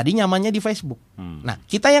ibu tadi nyamannya di Facebook. Nah,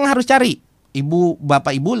 kita yang harus cari.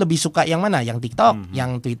 Bapak ibu lebih suka yang mana? Yang TikTok,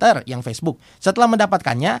 yang Twitter, yang Facebook. Setelah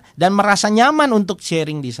mendapatkannya dan merasa nyaman untuk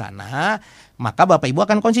sharing di sana, maka Bapak ibu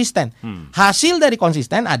akan konsisten. Hasil dari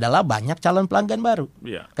konsisten adalah banyak calon pelanggan baru.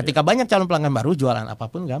 Ketika banyak calon pelanggan baru, jualan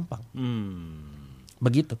apapun gampang.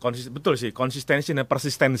 Begitu. Betul sih, konsistensi dan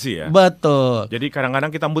persistensi ya. Betul. Jadi kadang-kadang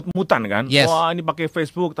kita mut-mutan kan. Yes. Wah, ini pakai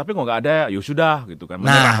Facebook tapi kok nggak ada, ya sudah gitu kan.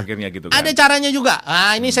 Menyerah akhirnya gitu kan. Ada caranya juga.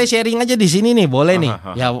 Ini saya sharing aja di sini nih, boleh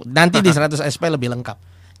nih. Ya nanti di 100 SP lebih lengkap.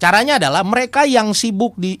 Caranya adalah mereka yang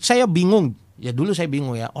sibuk saya bingung. Ya dulu saya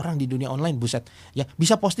bingung ya, orang di dunia online buset. Ya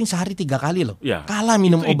bisa posting sehari 3 kali loh. Ya. Kalah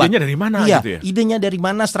minum obat. Idenya dari mana gitu ya? Idenya dari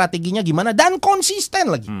mana, strateginya gimana dan konsisten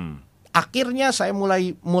lagi. Akhirnya saya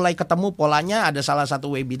mulai ketemu polanya. Ada salah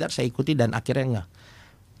satu webinar saya ikuti dan akhirnya enggak.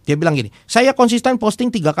 Dia bilang gini, saya konsisten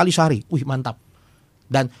posting 3 kali sehari. Wih mantap.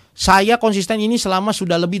 Dan saya konsisten ini selama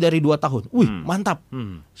sudah lebih dari 2 tahun. Wih mantap.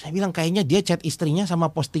 Saya bilang kayaknya dia chat istrinya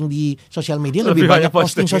sama posting di sosial media lebih banyak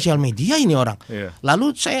posting sosial media ini orang.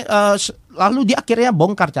 Lalu lalu dia akhirnya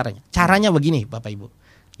bongkar caranya. Caranya begini Bapak Ibu.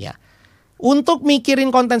 Ya, untuk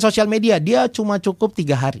mikirin konten sosial media dia cuma cukup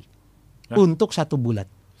 3 hari untuk 1 bulan.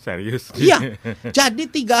 Serius? Iya. Jadi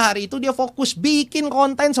 3 hari itu dia fokus bikin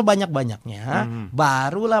konten sebanyak-banyaknya.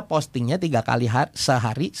 Barulah postingnya 3 kali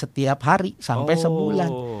sehari setiap hari sampai sebulan.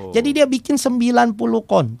 Jadi dia bikin 90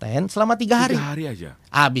 konten selama 3 hari. 3 hari aja.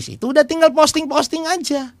 Habis itu udah tinggal posting-posting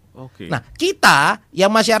aja. Oke. Nah, kita yang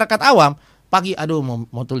masyarakat awam pagi, aduh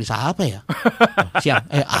mau tulis apa ya? Siang,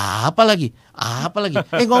 apa lagi?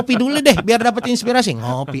 Ngopi dulu deh biar dapat inspirasi.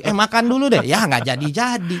 Ngopi, makan dulu deh. Ya nggak jadi.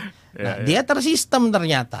 Nah, dia tersistem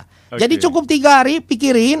ternyata. Jadi cukup 3 hari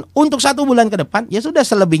pikirin untuk 1 bulan ke depan. Ya sudah,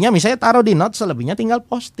 selebihnya misalnya taruh di notes, selebihnya tinggal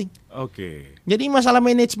posting. Oke. Jadi masalah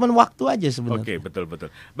manajemen waktu aja sebenarnya. Oke, betul.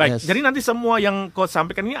 Baik, jadi nanti semua yang Coach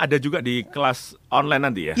sampaikan ini ada juga di kelas online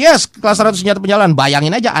nanti ya? Yes, kelas 100 senjata penjualan.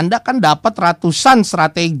 Bayangin aja Anda kan dapat ratusan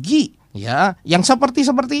strategi ya, yang seperti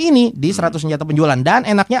ini di 100 senjata penjualan. Dan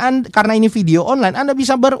enaknya karena ini video online, Anda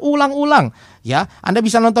bisa berulang-ulang ya. Anda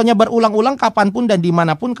bisa nontonnya berulang-ulang kapanpun dan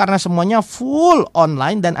dimanapun karena semuanya full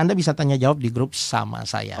online dan Anda bisa tanya jawab di grup sama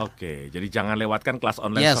saya. Oke, jadi jangan lewatkan kelas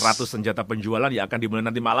online 100 senjata penjualan yang akan dimulai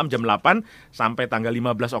nanti malam jam 8 sampai tanggal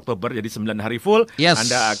 15 Oktober, jadi 9 hari full.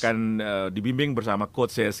 Anda akan dibimbing bersama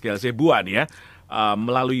Coach Yeheskiel Zebua nih ya,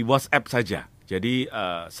 melalui WhatsApp saja. Jadi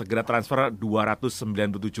segera transfer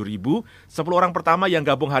 297.000. 10 orang pertama yang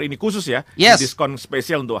gabung hari ini khusus ya. Diskon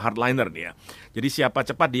spesial untuk hardliner nih ya. Jadi siapa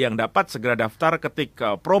cepat dia yang dapat, segera daftar, ketik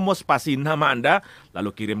promo spasi nama Anda,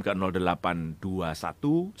 lalu kirim ke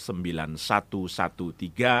 0821 9113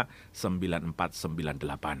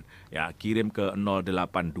 9498. Ya, kirim ke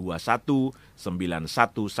 0821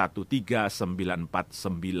 9113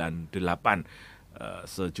 9498.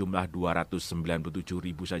 Sejumlah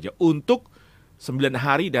 297.000 saja untuk 9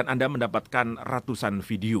 hari dan Anda mendapatkan ratusan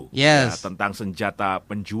video ya, tentang senjata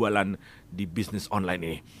penjualan di bisnis online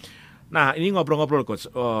ini. Nah, ini ngobrol-ngobrol Coach,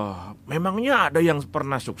 memangnya ada yang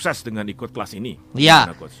pernah sukses dengan ikut kelas ini? Iya,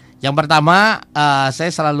 yang pertama saya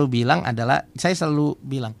selalu bilang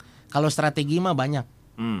kalau strategi mah banyak.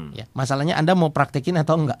 Ya, masalahnya Anda mau praktekin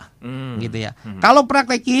atau enggak, gitu ya. Kalau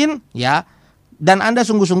praktekin ya, dan Anda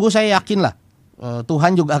sungguh-sungguh, saya yakin lah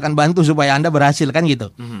Tuhan juga akan bantu supaya Anda berhasil kan gitu.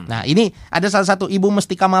 Nah, ini ada salah satu Ibu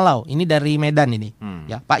Mestika Malau, ini dari Medan ini.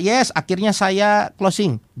 Ya, Pak Yes, akhirnya saya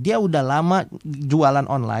closing. Dia udah lama jualan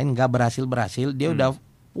online, nggak berhasil. Dia udah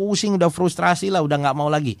pusing, udah frustrasi lah, udah nggak mau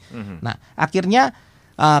lagi. Nah, akhirnya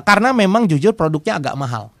karena memang jujur produknya agak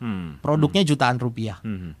mahal. Produknya jutaan rupiah.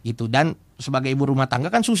 Gitu, dan sebagai ibu rumah tangga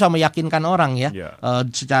kan susah meyakinkan orang ya,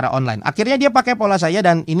 secara online. Akhirnya dia pakai pola saya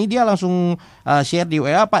dan ini dia langsung share di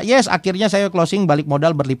WA, Pak Yes, akhirnya saya closing balik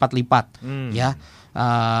modal berlipat-lipat. Ya,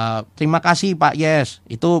 terima kasih Pak Yes.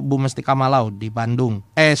 Itu Bu Mestika Malau di Bandung,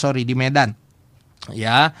 di Medan.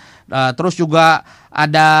 Ya, terus juga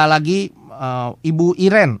ada lagi Ibu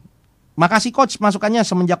Iren. Makasih Coach masukannya,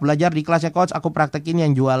 semenjak belajar di kelasnya Coach aku praktekin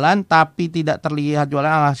yang jualan tapi tidak terlihat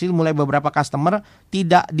jualan, hasil mulai beberapa customer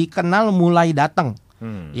tidak dikenal mulai datang.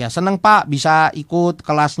 Ya, seneng Pak bisa ikut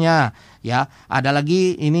kelasnya. Ya, ada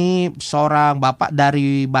lagi ini seorang bapak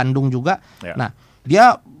dari Bandung juga. Nah,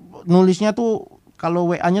 dia nulisnya tuh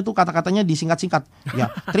kalau WA-nya tuh kata-katanya disingkat-singkat.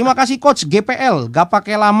 Ya, terima kasih Coach GPL, gak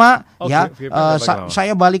pakai lama ya.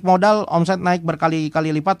 Saya balik modal, omset naik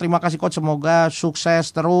berkali-kali lipat. Terima kasih Coach, semoga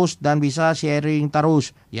sukses terus dan bisa sharing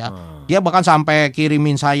terus. Ya, dia bahkan sampai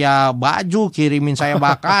kirimin saya baju, kirimin saya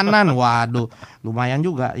makanan. Waduh, lumayan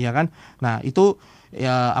juga ya kan. Nah, itu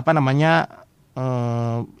ya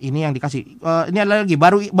ini yang dikasih. Ini ada lagi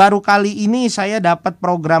baru kali ini saya dapat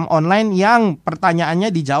program online yang pertanyaannya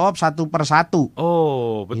dijawab satu persatu.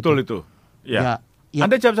 Oh, betul itu. Ya.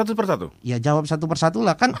 Anda jawab satu persatu? Ya, jawab satu persatu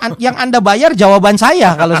lah. Kan yang Anda bayar jawaban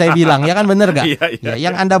saya kalau saya bilang, ya kan, bener gak?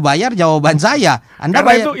 Yang Anda bayar jawaban saya. Karena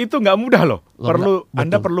bayar... itu nggak mudah loh.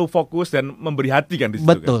 Anda perlu fokus dan memberi hati kan di situ.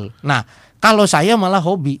 Betul. Kan? Nah, kalau saya malah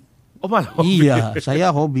hobi. Oh, malah hobi. Iya, saya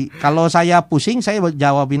hobi. Kalau saya pusing, saya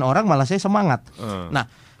jawabin orang, malah saya semangat. Nah,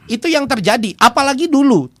 itu yang terjadi. Apalagi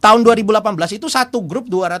dulu, tahun 2018 itu satu grup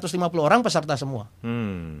 250 orang peserta semua.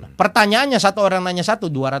 Nah, pertanyaannya satu orang nanya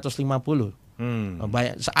 250.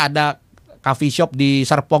 Ada coffee shop di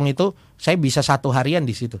Serpong itu, saya bisa 1 harian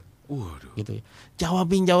di situ. Gitu ya.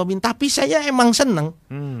 Jawabin. Tapi saya emang seneng.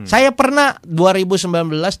 Saya pernah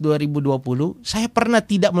 2019, 2020, saya pernah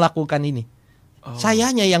tidak melakukan ini.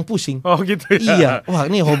 Sayanya yang pusing. Oh gitu ya. Iya. Wah,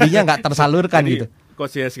 ini hobinya nggak tersalurkan. Jadi, gitu.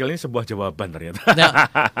 Coach Yeheskiel ini sebuah jawaban ternyata.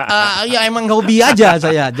 Ya emang hobi aja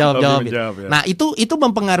saya jawab. Ya. Nah, itu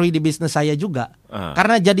mempengaruhi di bisnis saya juga.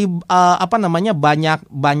 Karena jadi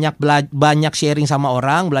banyak sharing sama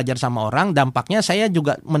orang, belajar sama orang, dampaknya saya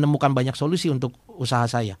juga menemukan banyak solusi untuk usaha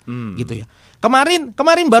saya. Gitu ya. Kemarin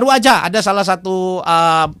baru aja ada salah satu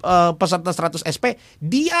peserta 100 SP,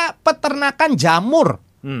 dia peternakan jamur.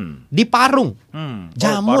 Di Parung.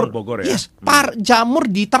 Jamur. Parung Bogor ya. Yes, jamur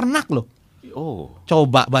di ternak loh. Oh.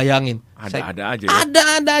 Coba bayangin. Ada aja ya.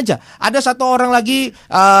 Ada aja. Ada satu orang lagi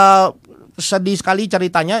sedih sekali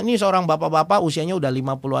ceritanya. Ini seorang bapak-bapak usianya udah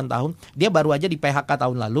 50-an tahun. Dia baru aja di PHK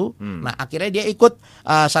tahun lalu. Nah, akhirnya dia ikut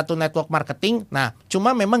satu network marketing. Nah,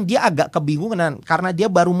 cuma memang dia agak kebingungan karena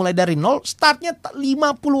dia baru mulai dari nol, startnya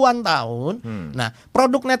 50-an tahun. Nah,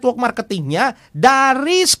 produk network marketingnya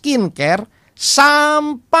dari skincare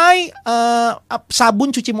sampai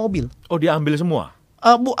sabun cuci mobil. Oh, dia ambil semua.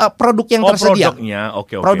 Produk yang tersedia. Produknya,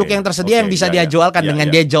 oke. Produk yang tersedia yang bisa dia jualkan dengan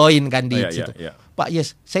dia join kan di situ. Pak,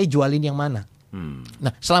 saya jualin yang mana?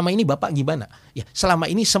 Nah, selama ini Bapak gimana? Ya, selama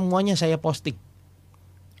ini semuanya saya posting.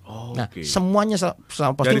 Nah, semuanya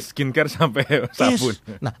posting. Dari skincare sampai sabun.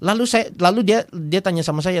 Nah, lalu dia tanya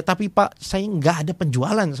sama saya, tapi Pak, saya nggak ada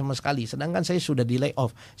penjualan sama sekali. Sedangkan saya sudah di lay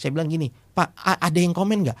off. Saya bilang gini, Pak, ada yang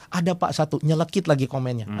komen nggak? Ada Pak, satu nyelekit lagi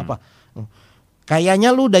komennya. Apa?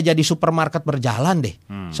 Kayaknya lu udah jadi supermarket berjalan deh.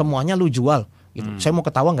 Semuanya lu jual. Gitu. Saya mau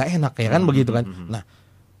ketawa nggak enak ya kan begitu kan. Nah,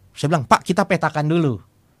 saya bilang, Pak, kita petakan dulu.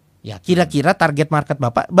 Ya, kira-kira target market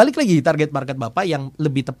Bapak, balik lagi target market Bapak yang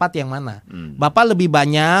lebih tepat yang mana? Bapak lebih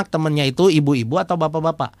banyak temennya itu ibu-ibu atau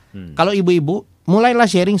bapak-bapak? Kalau ibu-ibu, mulailah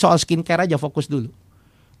sharing soal skincare aja, fokus dulu.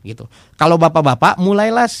 Gitu. Kalau bapak-bapak,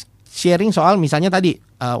 mulailah sharing soal misalnya tadi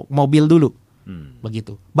mobil dulu.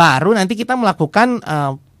 Begitu. Baru nanti kita melakukan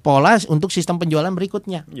pola untuk sistem penjualan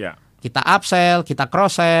berikutnya. Kita upsell, kita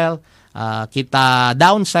cross sell, kita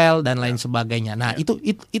downsell dan lain sebagainya. Nah,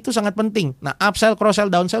 itu sangat penting. Nah, upsell, cross sell,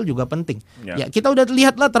 downsell juga penting. Ya, kita udah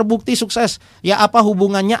lihatlah terbukti sukses. Ya, apa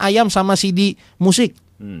hubungannya ayam sama CD musik?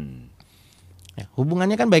 Ya,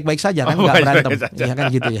 hubungannya kan baik-baik saja kan, nggak berantem. Ya kan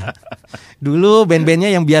gitu ya. Dulu band-bandnya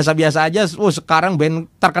yang biasa-biasa aja, sekarang band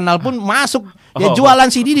terkenal pun masuk. Ya, jualan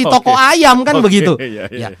CD di toko ayam kan begitu.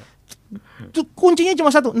 Ya. Kuncinya cuma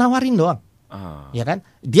satu, nawarin doang. Ya kan?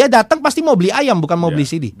 Dia datang pasti mau beli ayam, bukan mau beli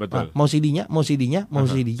CD. Mau CD-nya.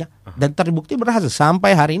 Dan terbukti berhasil.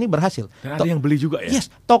 Sampai hari ini berhasil. Dan ada yang beli juga ya?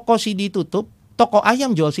 Yes, toko CD tutup, toko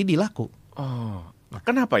ayam jual CD laku.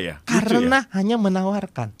 Kenapa ya? Karena hanya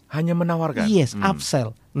menawarkan. Yes,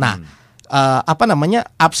 upsell. Nah,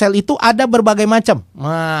 upsell itu ada berbagai macam.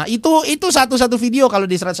 Nah, itu satu-satu video kalau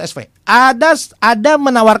di 100 SV. Ada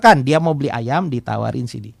menawarkan, dia mau beli ayam ditawarin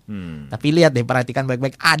CD. Tapi lihat deh, perhatikan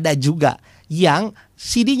baik-baik, ada juga yang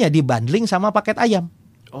CD-nya dibundling sama paket ayam.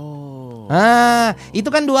 Nah, itu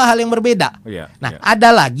kan dua hal yang berbeda.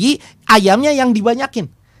 Ada lagi ayamnya yang dibanyakin.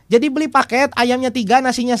 Jadi beli paket ayamnya 3,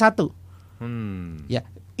 nasinya 1. Ya,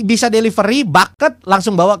 bisa delivery, bucket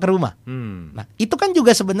langsung bawa ke rumah. Nah, itu kan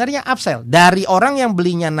juga sebenarnya upsell. Dari orang yang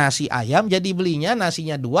belinya nasi ayam jadi belinya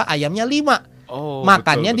nasinya 2, ayamnya 5.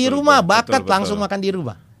 Makannya di rumah, bucket langsung makan di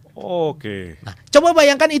rumah. Nah, coba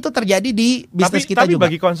bayangkan itu terjadi di bisnis kita juga.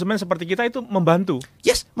 Tapi bagi konsumen seperti kita itu membantu.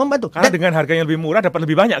 Yes, membantu. Karena dengan harga yang lebih murah dapat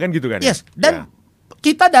lebih banyak kan gitu kan? Yes, dan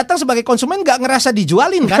kita datang sebagai konsumen nggak ngerasa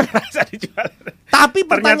dijualin kan? Tapi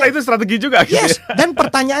ternyata itu strategi juga. Yes, dan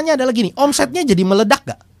pertanyaannya adalah gini, omsetnya jadi meledak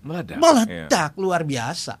gak? Meledak, luar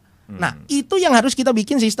biasa. Nah, itu yang harus kita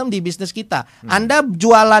bikin sistem di bisnis kita. Anda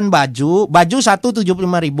jualan baju 175.000.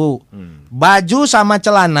 Baju sama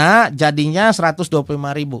celana jadinya 125.000.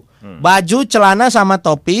 Baju, celana sama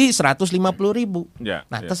topi 150.000.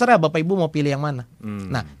 Nah, terserah Bapak Ibu mau pilih yang mana.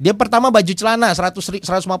 Nah, dia pertama baju celana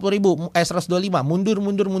 150.000, 125,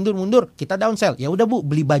 mundur. Kita downsell. Ya udah Bu,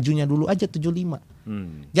 beli bajunya dulu aja 75.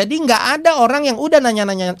 Jadi nggak ada orang yang udah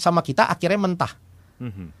nanya-nanya sama kita akhirnya mentah.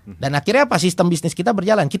 Dan akhirnya apa, sistem bisnis kita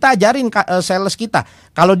berjalan. Kita ajarin sales kita,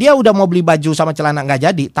 kalau dia udah mau beli baju sama celana nggak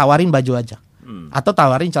jadi, tawarin baju aja, atau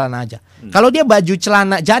tawarin celana aja. Kalau dia baju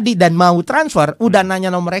celana jadi dan mau transfer, udah nanya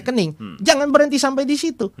nomor rekening, jangan berhenti sampai di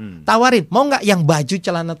situ. Tawarin, mau nggak yang baju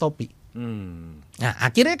celana topi. Nah,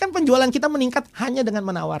 akhirnya kan penjualan kita meningkat hanya dengan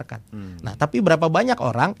menawarkan. Nah, tapi berapa banyak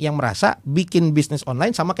orang yang merasa bikin bisnis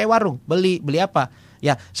online sama kayak warung, beli apa?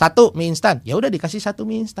 Ya, 1 mie instan, ya udah dikasih 1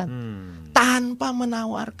 mie instan tanpa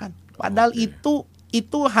menawarkan. Padahal itu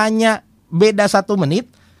hanya beda 1 menit,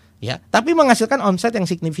 ya, tapi menghasilkan omset yang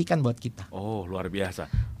signifikan buat kita. Luar biasa.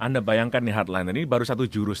 Anda bayangkan nih, Hardline ini baru 1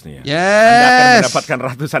 jurus nih ya. Yes. Anda akan mendapatkan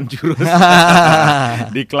ratusan jurus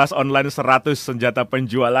di kelas online 100 senjata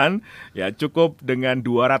penjualan. Ya, cukup dengan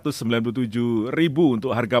 297.000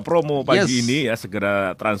 untuk harga promo pagi ini ya,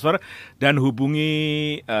 segera transfer dan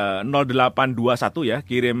hubungi 0821 ya,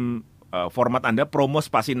 kirim format Anda promo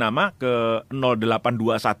spasi nama ke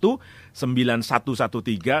 0821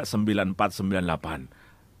 9113 9498.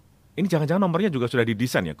 Ini jangan-jangan nomornya juga sudah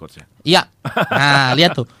didesain ya, Coach ya? Iya. Nah,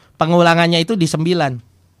 lihat tuh, pengulangannya itu di 9.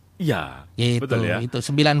 Iya, Gitu, betul ya. itu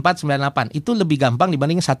 94, 98 itu lebih gampang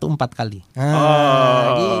dibanding 14 kali.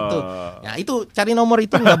 Gitu. Ya itu cari nomor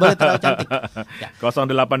itu nggak boleh terlalu cantik. Ya.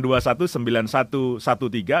 0821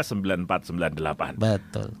 9113 9498.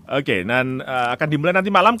 Betul. Oke, dan akan dimulai nanti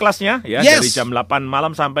malam kelasnya ya, Yes. dari jam 8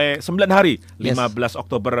 malam sampai 9 hari, Yes. 15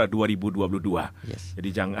 Oktober 2022. Yes. Jadi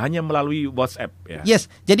jangan hanya melalui WhatsApp ya. Yes,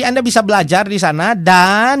 jadi Anda bisa belajar di sana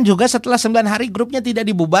dan juga setelah 9 hari grupnya tidak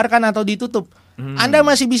dibubarkan atau ditutup. Anda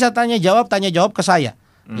masih bisa tanya jawab ke saya.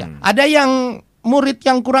 Ya, ada yang murid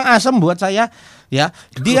yang kurang asem buat saya, ya.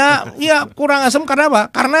 Dia ya kurang asem karena apa?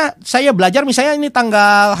 Karena saya belajar misalnya ini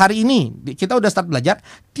tanggal hari ini, kita udah start belajar,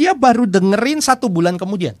 dia baru dengerin 1 bulan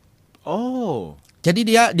kemudian. Oh. Jadi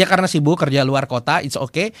dia karena sibuk kerja luar kota, it's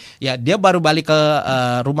okay. Ya, dia baru balik ke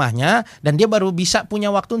rumahnya dan dia baru bisa punya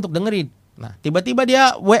waktu untuk dengerin. Nah, tiba-tiba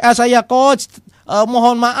dia WA saya, coach,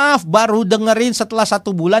 mohon maaf baru dengerin setelah 1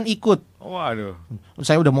 bulan ikut. Waduh.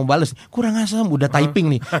 Saya udah mau bales, kurang asem, udah typing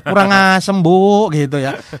nih, kurang asem bu, gitu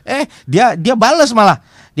ya. Dia bales malah,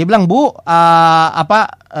 dia bilang bu,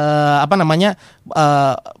 apa namanya,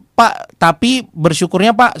 Pak, tapi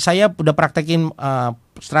bersyukurnya Pak, saya udah praktekin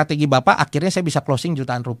strategi Bapak, akhirnya saya bisa closing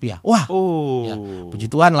jutaan rupiah. Wah, ya, puji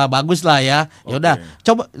Tuhan lah, bagus lah ya. Ya udah,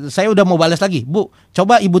 coba saya udah mau balas lagi, Bu.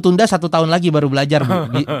 Coba Ibu tunda 1 tahun lagi baru belajar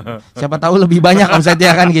Bu. Siapa tahu lebih banyak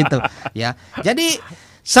omsetnya kan gitu. Ya, jadi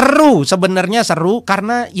sebenarnya seru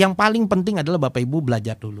karena yang paling penting adalah Bapak Ibu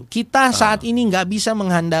belajar dulu. Kita saat ini nggak bisa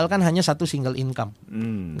mengandalkan hanya satu single income,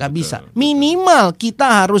 nggak bisa. Minimal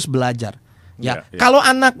kita harus belajar. Ya, kalau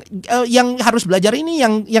anak yang harus belajar ini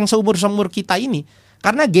yang seumur kita ini,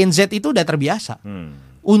 karena Gen Z itu udah terbiasa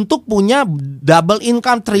untuk punya double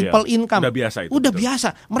income, triple income. Udah biasa itu. Udah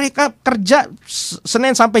biasa. Mereka kerja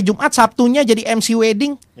Senin sampai Jumat, Sabtunya jadi MC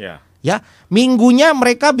wedding. Ya, minggunya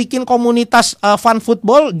mereka bikin komunitas fun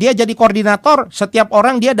football, dia jadi koordinator, setiap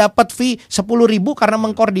orang dia dapat fee 10.000 karena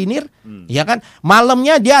mengkoordinir, ya kan?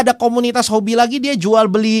 Malamnya dia ada komunitas hobi lagi, dia jual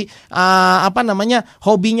beli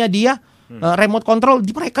hobinya dia, remote control.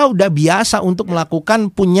 Mereka udah biasa untuk melakukan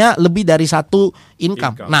punya lebih dari 1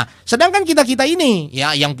 income. Nah, sedangkan kita ini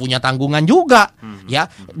ya yang punya tanggungan juga, ya,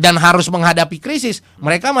 dan harus menghadapi krisis.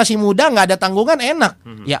 Mereka masih muda, nggak ada tanggungan, enak,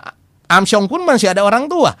 ya. Amsyong pun masih ada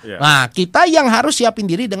orang tua. Nah, kita yang harus siapin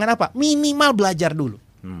diri dengan apa? Minimal belajar dulu.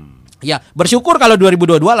 Ya, bersyukur kalau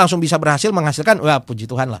 2022 langsung bisa berhasil menghasilkan, wah puji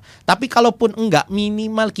Tuhan lah. Tapi kalaupun enggak,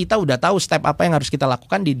 minimal kita udah tahu step apa yang harus kita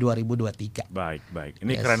lakukan di 2023. Baik.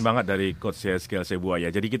 Ini keren banget dari Coach Yeheskiel Zebua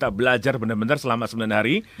ya. Jadi kita belajar benar-benar selama 9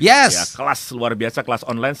 hari. Yes. Ya, kelas luar biasa, kelas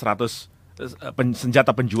online 100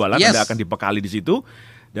 senjata penjualan. Anda akan dibekali di situ.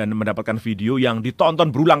 Dan mendapatkan video yang ditonton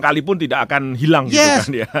berulang kali pun tidak akan hilang gitu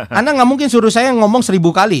kan ya. Anda nggak mungkin suruh saya ngomong 1000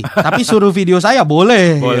 kali, tapi suruh video saya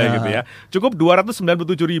boleh. Boleh gitu ya. Cukup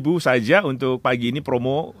 297.000 saja untuk pagi ini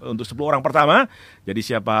promo untuk 10 orang pertama. Jadi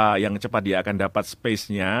siapa yang cepat dia akan dapat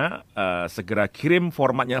space-nya. Segera kirim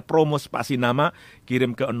formatnya promo spasi nama,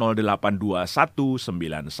 kirim ke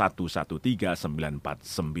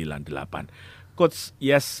 082191139498. Coach,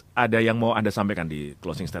 yes, ada yang mau Anda sampaikan di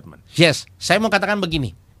closing statement? Yes, saya mau katakan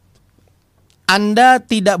begini. Anda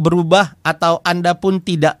tidak berubah atau Anda pun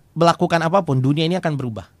tidak melakukan apapun, dunia ini akan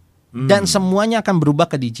berubah. Dan semuanya akan berubah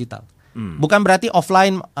ke digital. Bukan berarti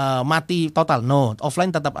offline mati total. No,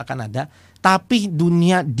 offline tetap akan ada. Tapi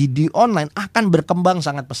dunia di online akan berkembang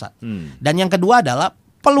sangat pesat. Dan yang kedua adalah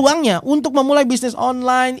peluangnya untuk memulai bisnis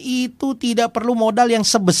online itu tidak perlu modal yang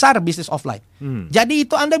sebesar bisnis offline. Jadi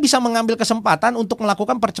itu Anda bisa mengambil kesempatan untuk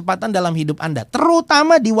melakukan percepatan dalam hidup Anda,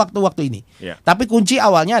 terutama di waktu-waktu ini. Tapi kunci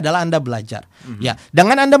awalnya adalah Anda belajar. Ya,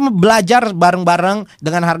 dengan Anda belajar bareng-bareng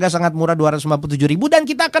dengan harga sangat murah 257.000 dan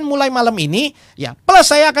kita akan mulai malam ini. Ya,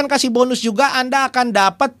 plus saya akan kasih bonus juga, Anda akan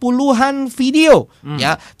dapat puluhan video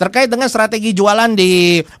ya terkait dengan strategi jualan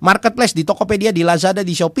di marketplace, di Tokopedia, di Lazada,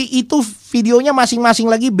 di Shopee. Itu videonya masing-masing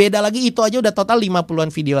lagi beda lagi, itu aja udah total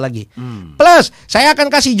 50-an video lagi. Plus saya akan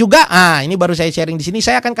kasih juga, ini baru saya sharing di sini,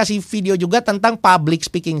 saya akan kasih video juga tentang public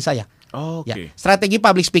speaking saya. Ya, strategi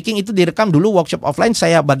public speaking itu direkam dulu workshop offline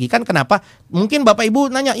saya bagikan. Kenapa? Mungkin Bapak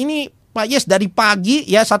Ibu nanya, ini Pak Yes dari pagi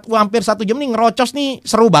ya hampir 1 jam nih ngerocos nih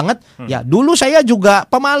seru banget. Ya, dulu saya juga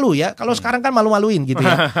pemalu ya. Kalau sekarang kan malu-maluin gitu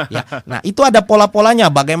ya. Ya. Nah, itu ada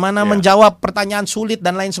pola-polanya bagaimana menjawab pertanyaan sulit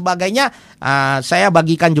dan lain sebagainya. Saya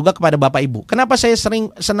bagikan juga kepada Bapak Ibu. Kenapa saya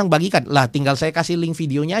senang bagikan? Lah, tinggal saya kasih link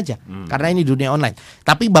videonya aja. Karena ini dunia online.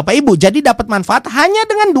 Tapi Bapak Ibu jadi dapat manfaat hanya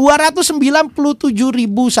dengan 297.000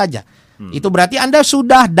 saja. Itu berarti Anda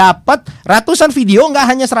sudah dapat ratusan video, nggak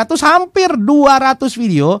hanya 100, hampir 200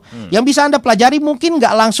 video yang bisa Anda pelajari. Mungkin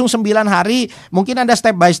nggak langsung 9 hari, mungkin Anda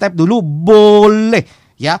step by step dulu, boleh.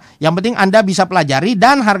 Ya, yang penting Anda bisa pelajari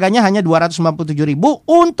dan harganya hanya 297.000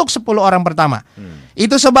 untuk 10 orang pertama.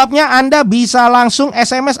 Itu sebabnya Anda bisa langsung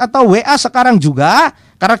SMS atau WA sekarang juga,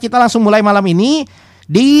 karena kita langsung mulai malam ini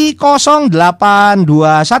di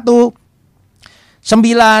 0821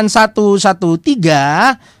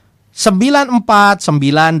 9113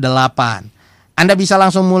 9498. Anda bisa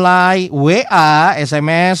langsung mulai WA,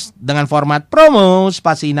 SMS dengan format promo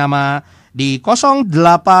spasi nama di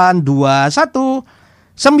 0821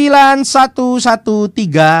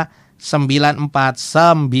 9113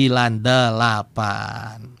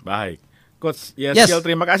 9498. Baik. Coach Yeheskiel,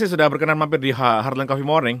 terima kasih sudah berkenan mampir di Heartland Coffee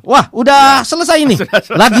Morning. Wah, udah selesai ini.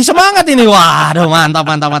 Lagi semangat ini. Waduh, mantap.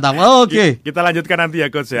 Oke. Kita lanjutkan nanti ya,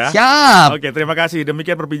 Coach ya. Siap. Oke, terima kasih.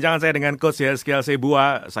 Demikian perbincangan saya dengan Coach Yeheskiel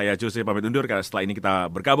Zebua. Saya Jose pamit undur karena setelah ini kita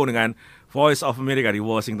bergabung dengan Voice of America di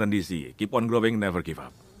Washington DC. Keep on growing, never give up.